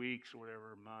 3 weeks or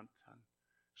whatever, a month.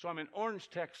 So I'm in Orange,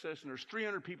 Texas, and there's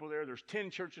 300 people there. There's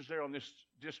 10 churches there on this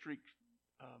district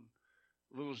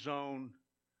little zone.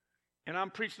 And I'm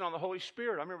preaching on the Holy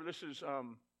Spirit. I remember this is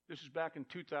back in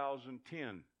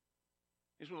 2010.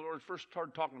 This is when the Lord first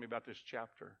started talking to me about this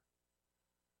chapter.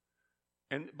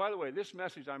 And by the way, this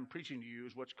message I'm preaching to you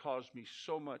is what's caused me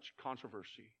so much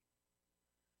controversy.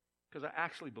 Because I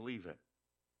actually believe it.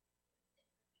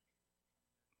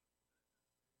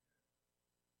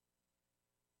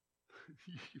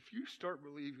 If you start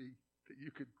believing that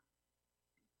you could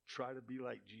try to be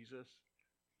like Jesus,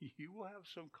 you will have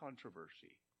some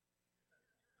controversy.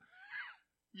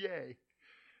 Yay.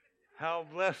 How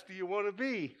blessed do you want to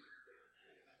be?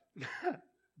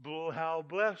 How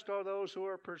blessed are those who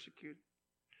are persecuted?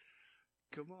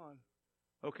 Come on.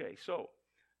 Okay, so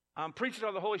I'm preaching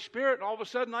on the Holy Spirit, and all of a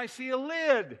sudden I see a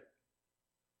lid.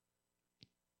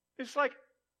 It's like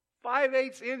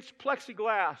 5/8 inch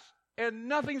plexiglass, and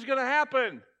nothing's going to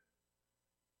happen.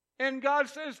 And God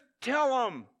says, tell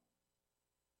them.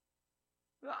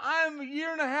 I'm a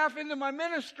year and a half into my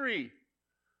ministry.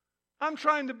 I'm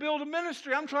trying to build a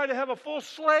ministry. I'm trying to have a full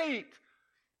slate.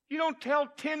 You don't tell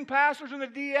 10 pastors in the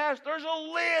DS, there's a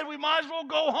lid, we might as well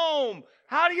go home.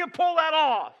 How do you pull that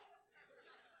off?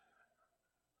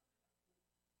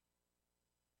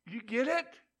 You get it?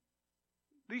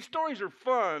 These stories are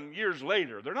fun years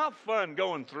later. They're not fun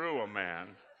going through them, man.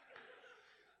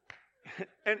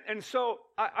 And so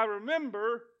I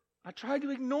remember I tried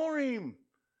to ignore him.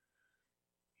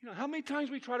 You know, how many times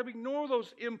we try to ignore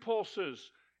those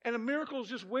impulses? And a miracle is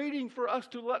just waiting for us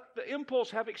to let the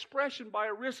impulse have expression by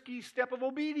a risky step of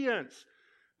obedience.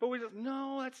 But we just,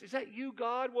 no, is that you,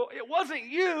 God? Well, it wasn't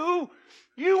you.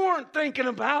 You weren't thinking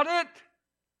about it.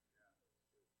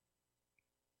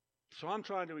 So I'm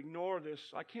trying to ignore this.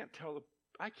 I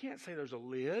can't say there's a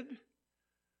lid.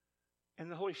 And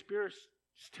the Holy Spirit's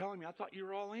telling me, I thought you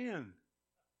were all in.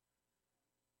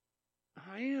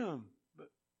 I am. But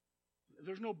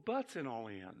there's no buts in all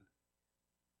in.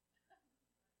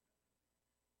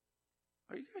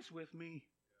 Are you guys with me?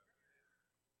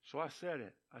 So I said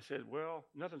it. I said, well,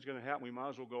 nothing's going to happen. We might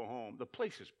as well go home. The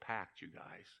place is packed, you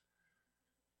guys.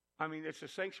 I mean, it's a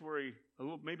sanctuary, a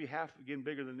little, maybe half again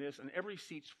bigger than this, and every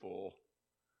seat's full.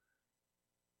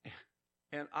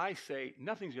 And I say,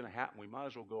 nothing's going to happen. We might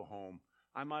as well go home.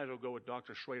 I might as well go with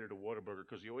Dr. Schrader to Whataburger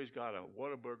because he always got a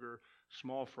Whataburger,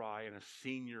 small fry, and a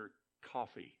senior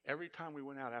coffee. Every time we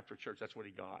went out after church, that's what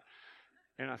he got.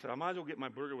 And I said, I might as well get my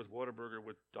burger with Whataburger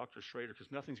with Dr. Schrader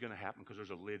because nothing's going to happen because there's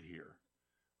a lid here.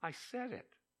 I said it.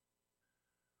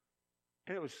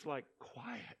 And it was like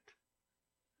quiet.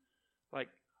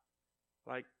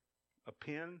 Like a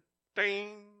pin.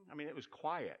 Ding. I mean, it was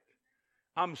quiet.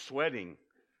 I'm sweating.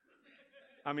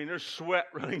 I mean, there's sweat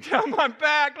running down my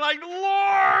back like,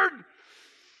 Lord,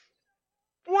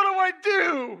 what do I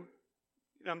do?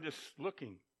 And I'm just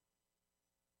looking.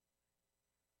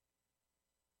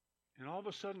 And all of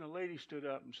a sudden, a lady stood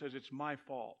up and says, it's my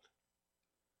fault.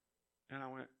 And I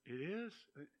went, it is?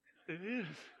 It is.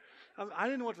 I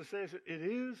didn't know what to say. I said, it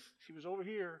is? She was over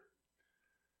here.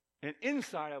 And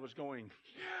inside I was going,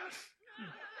 yes,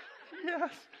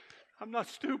 yes. I'm not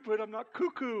stupid. I'm not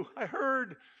cuckoo. I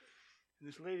heard. And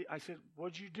this lady, I said,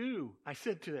 what'd you do? I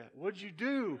said to that, what'd you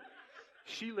do?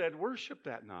 She led worship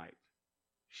that night.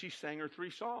 She sang her 3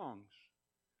 songs.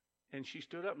 And she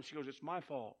stood up and she goes, it's my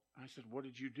fault. I said, what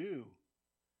did you do?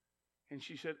 And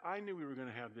she said, I knew we were going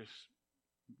to have this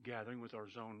gathering with our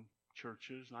zone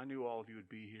churches, and I knew all of you would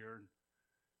be here.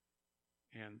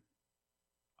 And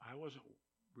I wasn't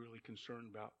really concerned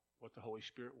about what the Holy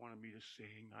Spirit wanted me to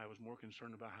sing. I was more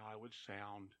concerned about how I would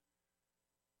sound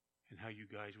and how you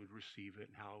guys would receive it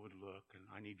and how it would look, and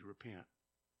I need to repent.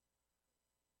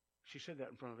 She said that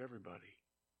in front of everybody.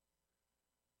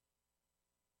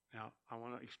 Now, I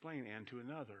want to explain and to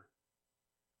another.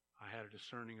 I had a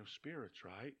discerning of spirits,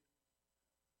 right?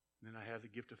 And then I had the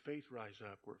gift of faith rise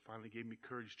up where it finally gave me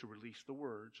courage to release the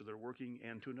word. So they're working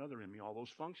and to another in me. All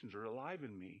those functions are alive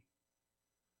in me.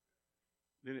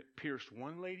 Then it pierced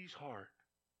one lady's heart.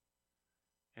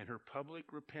 And her public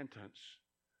repentance,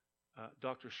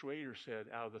 Dr. Schrader said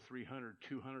out of the 300,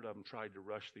 200 of them tried to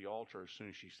rush the altar as soon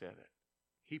as she said it.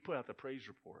 He put out the praise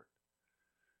report.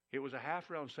 It was a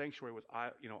half-round sanctuary with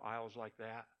aisles like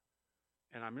that.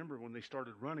 And I remember when they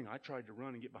started running, I tried to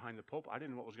run and get behind the pulpit. I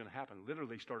didn't know what was going to happen.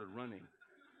 Literally started running.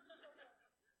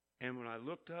 And when I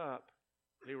looked up,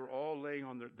 they were all laying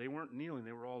on they weren't kneeling,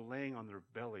 they were all laying on their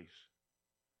bellies.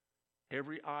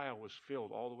 Every aisle was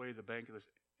filled all the way to the bank of this,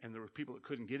 and there were people that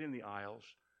couldn't get in the aisles,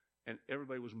 and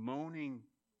everybody was moaning,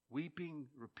 weeping,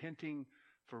 repenting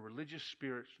for religious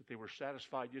spirits that they were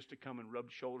satisfied just to come and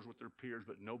rub shoulders with their peers,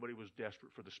 but nobody was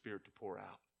desperate for the Spirit to pour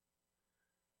out.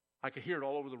 I could hear it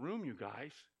all over the room, you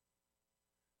guys.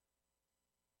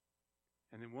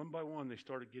 And then one by one, they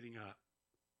started getting up,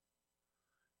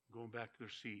 going back to their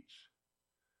seats.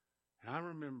 And I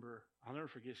remember, I'll never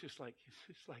forget, it's just like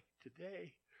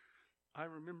today. I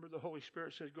remember the Holy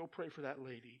Spirit said, go pray for that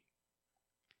lady.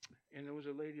 And there was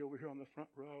a lady over here on the front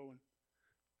row, and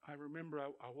I remember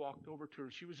I walked over to her.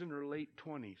 She was in her late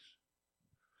 20s.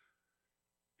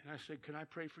 And I said, can I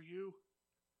pray for you?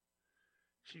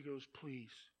 She goes,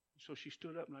 please. So she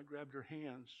stood up and I grabbed her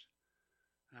hands.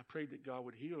 And I prayed that God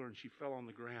would heal her, and she fell on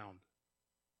the ground.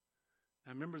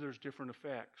 Now remember, there's different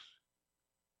effects.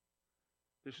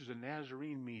 This is a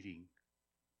Nazarene meeting.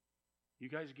 You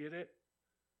guys get it?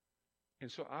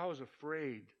 And so I was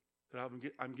afraid that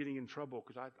I'm getting in trouble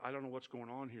because I don't know what's going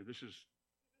on here. This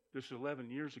is 11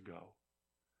 years ago.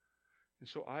 And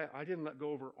so I didn't let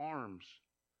go of her arms.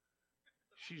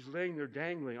 She's laying there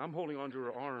dangling. I'm holding onto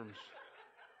her arms.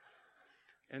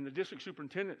 And the district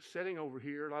superintendent's sitting over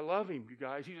here, and I love him, you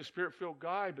guys. He's a Spirit-filled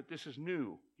guy, but this is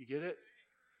new. You get it?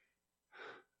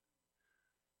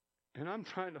 And I'm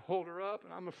trying to hold her up,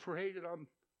 and I'm afraid that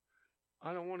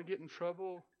I don't want to get in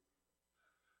trouble.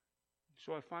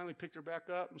 So I finally picked her back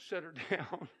up and set her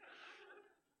down.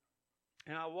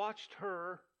 And I watched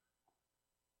her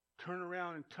turn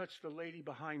around and touch the lady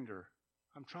behind her.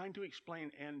 I'm trying to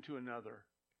explain and to another.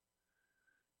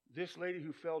 This lady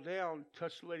who fell down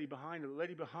touched the lady behind her. The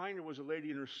lady behind her was a lady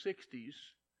in her 60s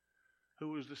who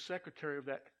was the secretary of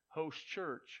that host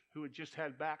church who had just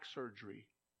had back surgery.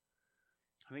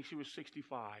 I think she was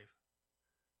 65.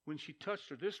 When she touched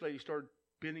her, this lady started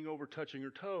bending over, touching her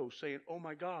toes, saying, oh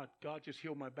my God, God just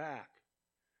healed my back.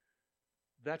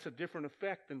 That's a different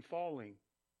effect than falling.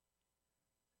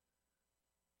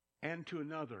 And to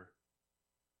another.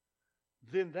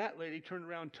 Then that lady turned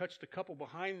around and touched a couple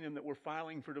behind them that were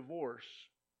filing for divorce.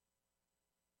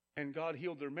 And God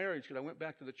healed their marriage. Because I went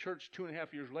back to the church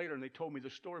 2.5 years later, and they told me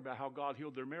the story about how God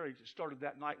healed their marriage. It started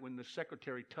that night when the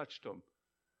secretary touched them.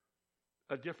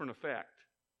 A different effect.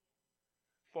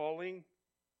 Falling,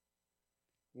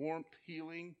 warmth,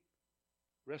 healing,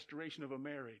 restoration of a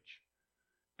marriage.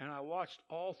 And I watched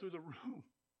all through the room.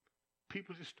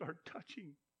 People just started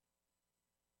touching.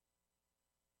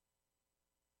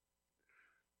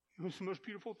 It was the most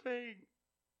beautiful thing.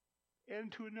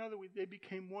 And to another, they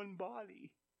became one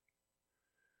body.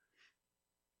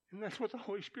 And that's what the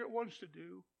Holy Spirit wants to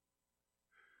do.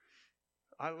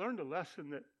 I learned a lesson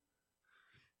that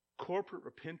corporate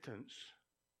repentance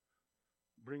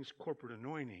brings corporate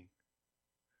anointing.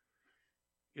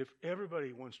 If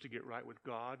everybody wants to get right with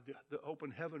God, the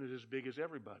open heaven is as big as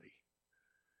everybody.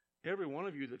 Every one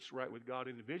of you that's right with God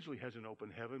individually has an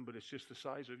open heaven, but it's just the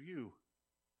size of you.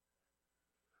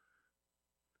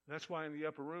 That's why in the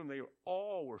upper room, they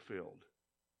all were filled.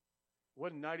 It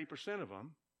wasn't 90% of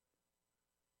them.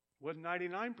 It wasn't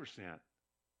 99%.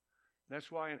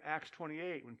 That's why in Acts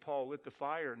 28, when Paul lit the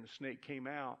fire and the snake came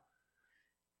out,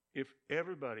 if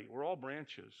everybody, we're all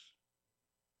branches,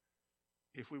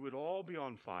 if we would all be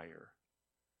on fire,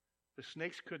 the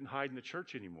snakes couldn't hide in the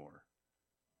church anymore.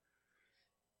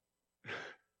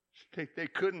 They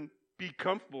couldn't be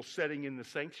comfortable setting in the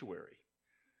sanctuary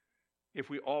if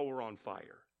we all were on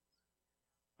fire.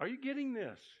 Are you getting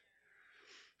this?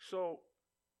 So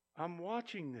I'm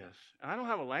watching this. And I don't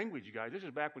have a language, you guys. This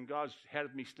is back when God's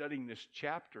had me studying this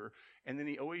chapter, and then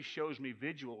he always shows me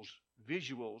visuals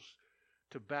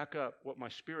to back up what my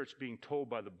spirit's being told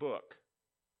by the book.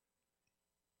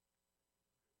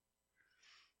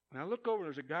 And I look over,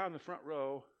 there's a guy in the front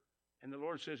row, and the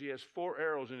Lord says he has 4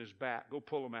 arrows in his back. Go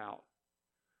pull them out.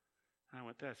 And I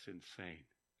went, that's insane.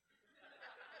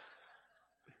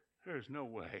 There's no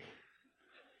way.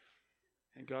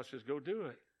 And God says, go do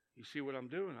it. You see what I'm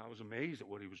doing? I was amazed at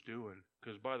what he was doing.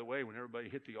 Because, by the way, when everybody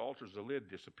hit the altars, the lid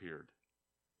disappeared.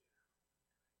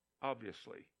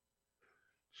 Obviously.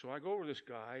 So I go over to this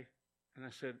guy, and I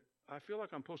said, I feel like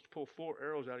I'm supposed to pull 4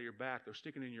 arrows out of your back. They're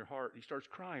sticking in your heart. He starts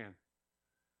crying.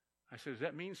 I said, does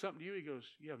that mean something to you? He goes,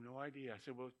 you have no idea. I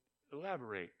said, well,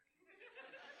 elaborate.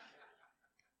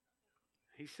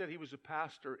 He said he was a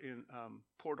pastor in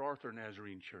Port Arthur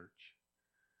Nazarene Church,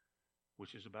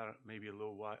 which is about maybe a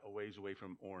little ways away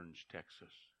from Orange,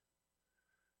 Texas.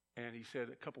 And he said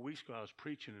a couple weeks ago I was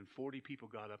preaching, and 40 people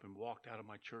got up and walked out of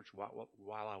my church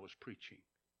while I was preaching.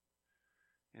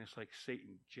 And it's like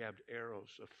Satan jabbed arrows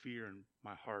of fear in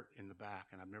my heart in the back,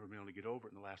 and I've never been able to get over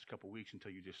it in the last couple of weeks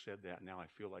until you just said that. Now I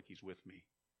feel like he's with me.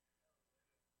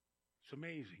 It's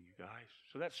amazing, you guys.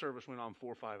 So that service went on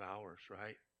 4 or 5 hours,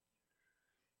 right?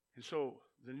 And so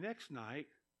the next night,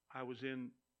 I was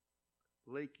in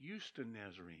Lake Houston,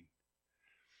 Nazarene.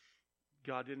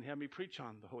 God didn't have me preach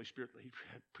on the Holy Spirit. He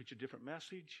had preach a different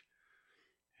message.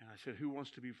 And I said, who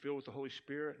wants to be filled with the Holy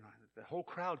Spirit? And the whole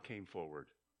crowd came forward.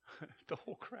 The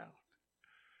whole crowd.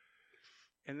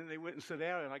 And then they went and sat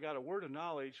down, and I got a word of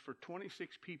knowledge for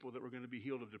 26 people that were going to be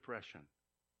healed of depression.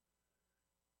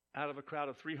 Out of a crowd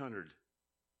of 300.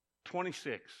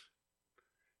 26.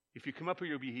 If you come up here,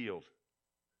 you'll be healed.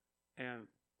 And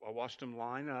I watched them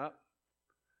line up,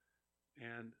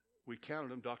 and we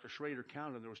counted them. Dr. Schrader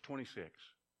counted them. There was 26.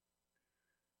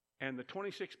 And the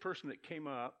 26th person that came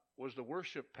up was the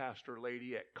worship pastor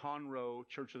lady at Conroe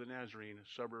Church of the Nazarene,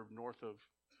 a suburb north of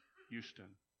Houston.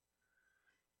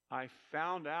 I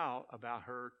found out about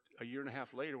her a year and a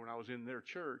half later when I was in their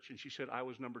church, and she said I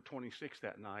was number 26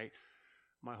 that night.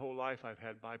 My whole life I've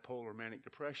had bipolar manic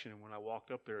depression, and when I walked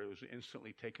up there, it was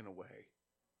instantly taken away.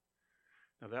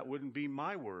 Now, that wouldn't be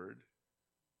my word.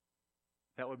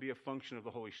 That would be a function of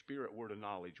the Holy Spirit, word of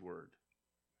knowledge word.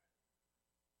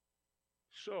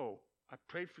 So I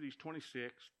prayed for these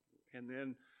 26, and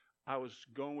then I was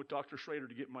going with Dr. Schrader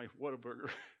to get my Whataburger.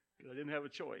 I didn't have a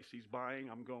choice. He's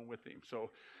buying. I'm going with him. So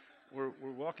we're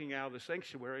walking out of the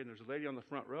sanctuary, and there's a lady on the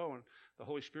front row, and the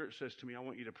Holy Spirit says to me, I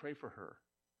want you to pray for her.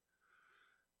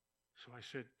 So I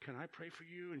said, can I pray for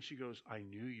you? And she goes, I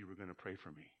knew you were going to pray for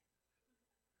me.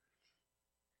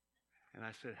 And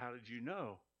I said, how did you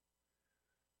know?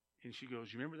 And she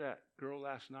goes, you remember that girl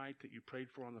last night that you prayed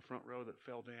for on the front row that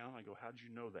fell down? I go, how did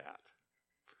you know that?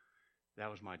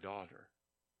 That was my daughter.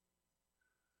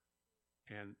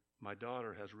 And my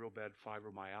daughter has real bad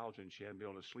fibromyalgia, and she hadn't been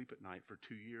able to sleep at night for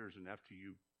 2 years. And after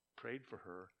you prayed for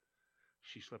her,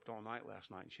 she slept all night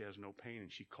last night, and she has no pain.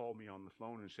 And she called me on the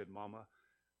phone and said, Mama,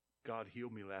 God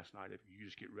healed me last night. If you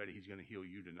just get ready, he's going to heal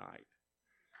you tonight.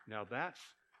 Now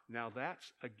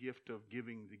that's a gift of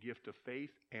giving the gift of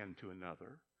faith and to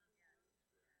another.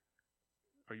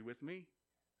 Are you with me?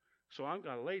 So I've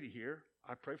got a lady here.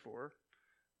 I pray for her.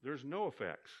 There's no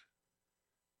effects.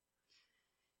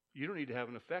 You don't need to have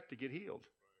an effect to get healed.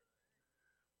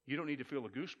 You don't need to feel a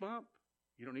goosebump.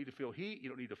 You don't need to feel heat. You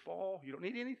don't need to fall. You don't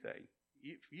need anything.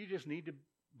 You just need to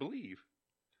believe.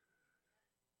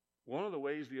 One of the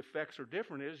ways the effects are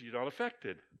different is you're not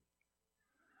affected.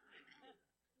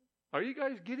 Are you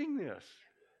guys getting this?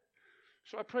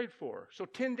 So I prayed for her. So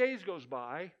 10 days goes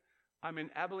by. I'm in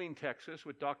Abilene, Texas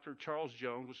with Dr. Charles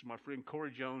Jones, which is my friend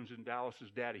Corey Jones in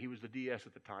Dallas's daddy. He was the DS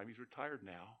at the time. He's retired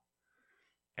now.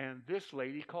 And this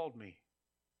lady called me.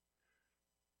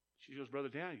 She goes, Brother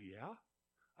Dan, yeah?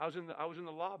 I was in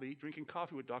the lobby drinking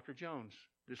coffee with Dr. Jones.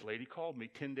 This lady called me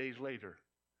 10 days later.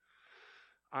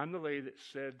 I'm the lady that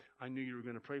said, I knew you were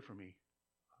going to pray for me.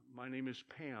 My name is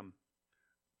Pam.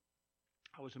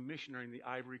 I was a missionary in the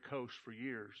Ivory Coast for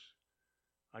years.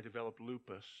 I developed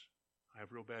lupus. I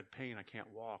have real bad pain. I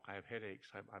can't walk. I have headaches.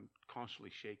 I'm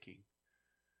constantly shaking.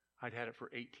 I'd had it for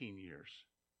 18 years.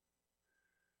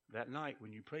 That night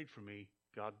when you prayed for me,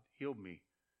 God healed me.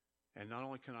 And not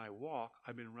only can I walk,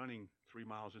 I've been running 3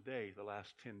 miles a day the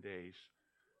last 10 days.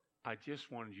 I just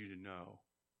wanted you to know.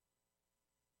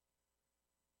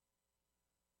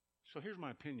 So here's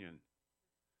my opinion.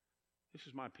 This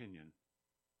is my opinion.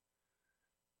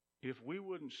 If we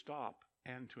wouldn't stop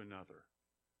and to another,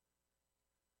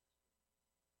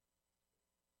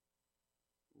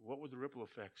 what would the ripple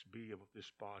effects be of this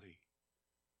body?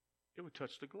 It would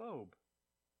touch the globe.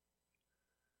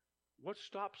 What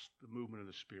stops the movement of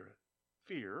the Spirit?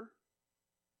 Fear,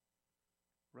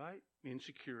 right?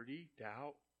 Insecurity,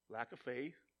 doubt, lack of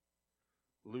faith,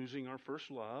 losing our first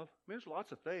love. I mean, there's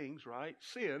lots of things, right?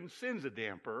 Sin's a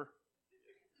damper.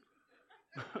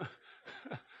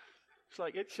 It's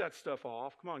like it shuts stuff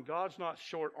off. Come on, God's not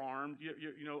short-armed.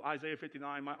 You know, Isaiah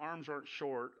 59, my arms aren't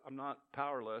short. I'm not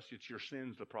powerless. It's your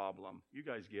sin's the problem. You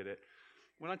guys get it.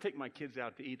 When I take my kids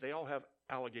out to eat, they all have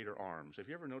alligator arms. Have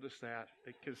you ever noticed that?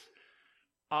 Because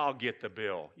I'll get the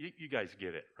bill. You guys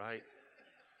get it, right?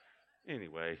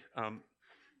 Anyway,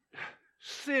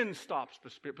 sin stops the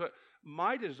Spirit. But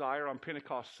my desire on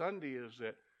Pentecost Sunday is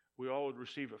that we all would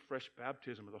receive a fresh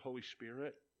baptism of the Holy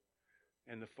Spirit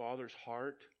and the Father's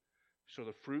heart, so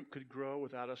the fruit could grow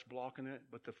without us blocking it,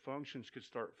 but the functions could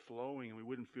start flowing and we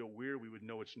wouldn't feel weird. We would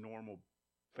know it's normal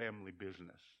family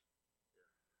business.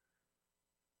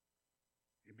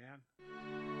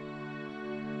 Amen?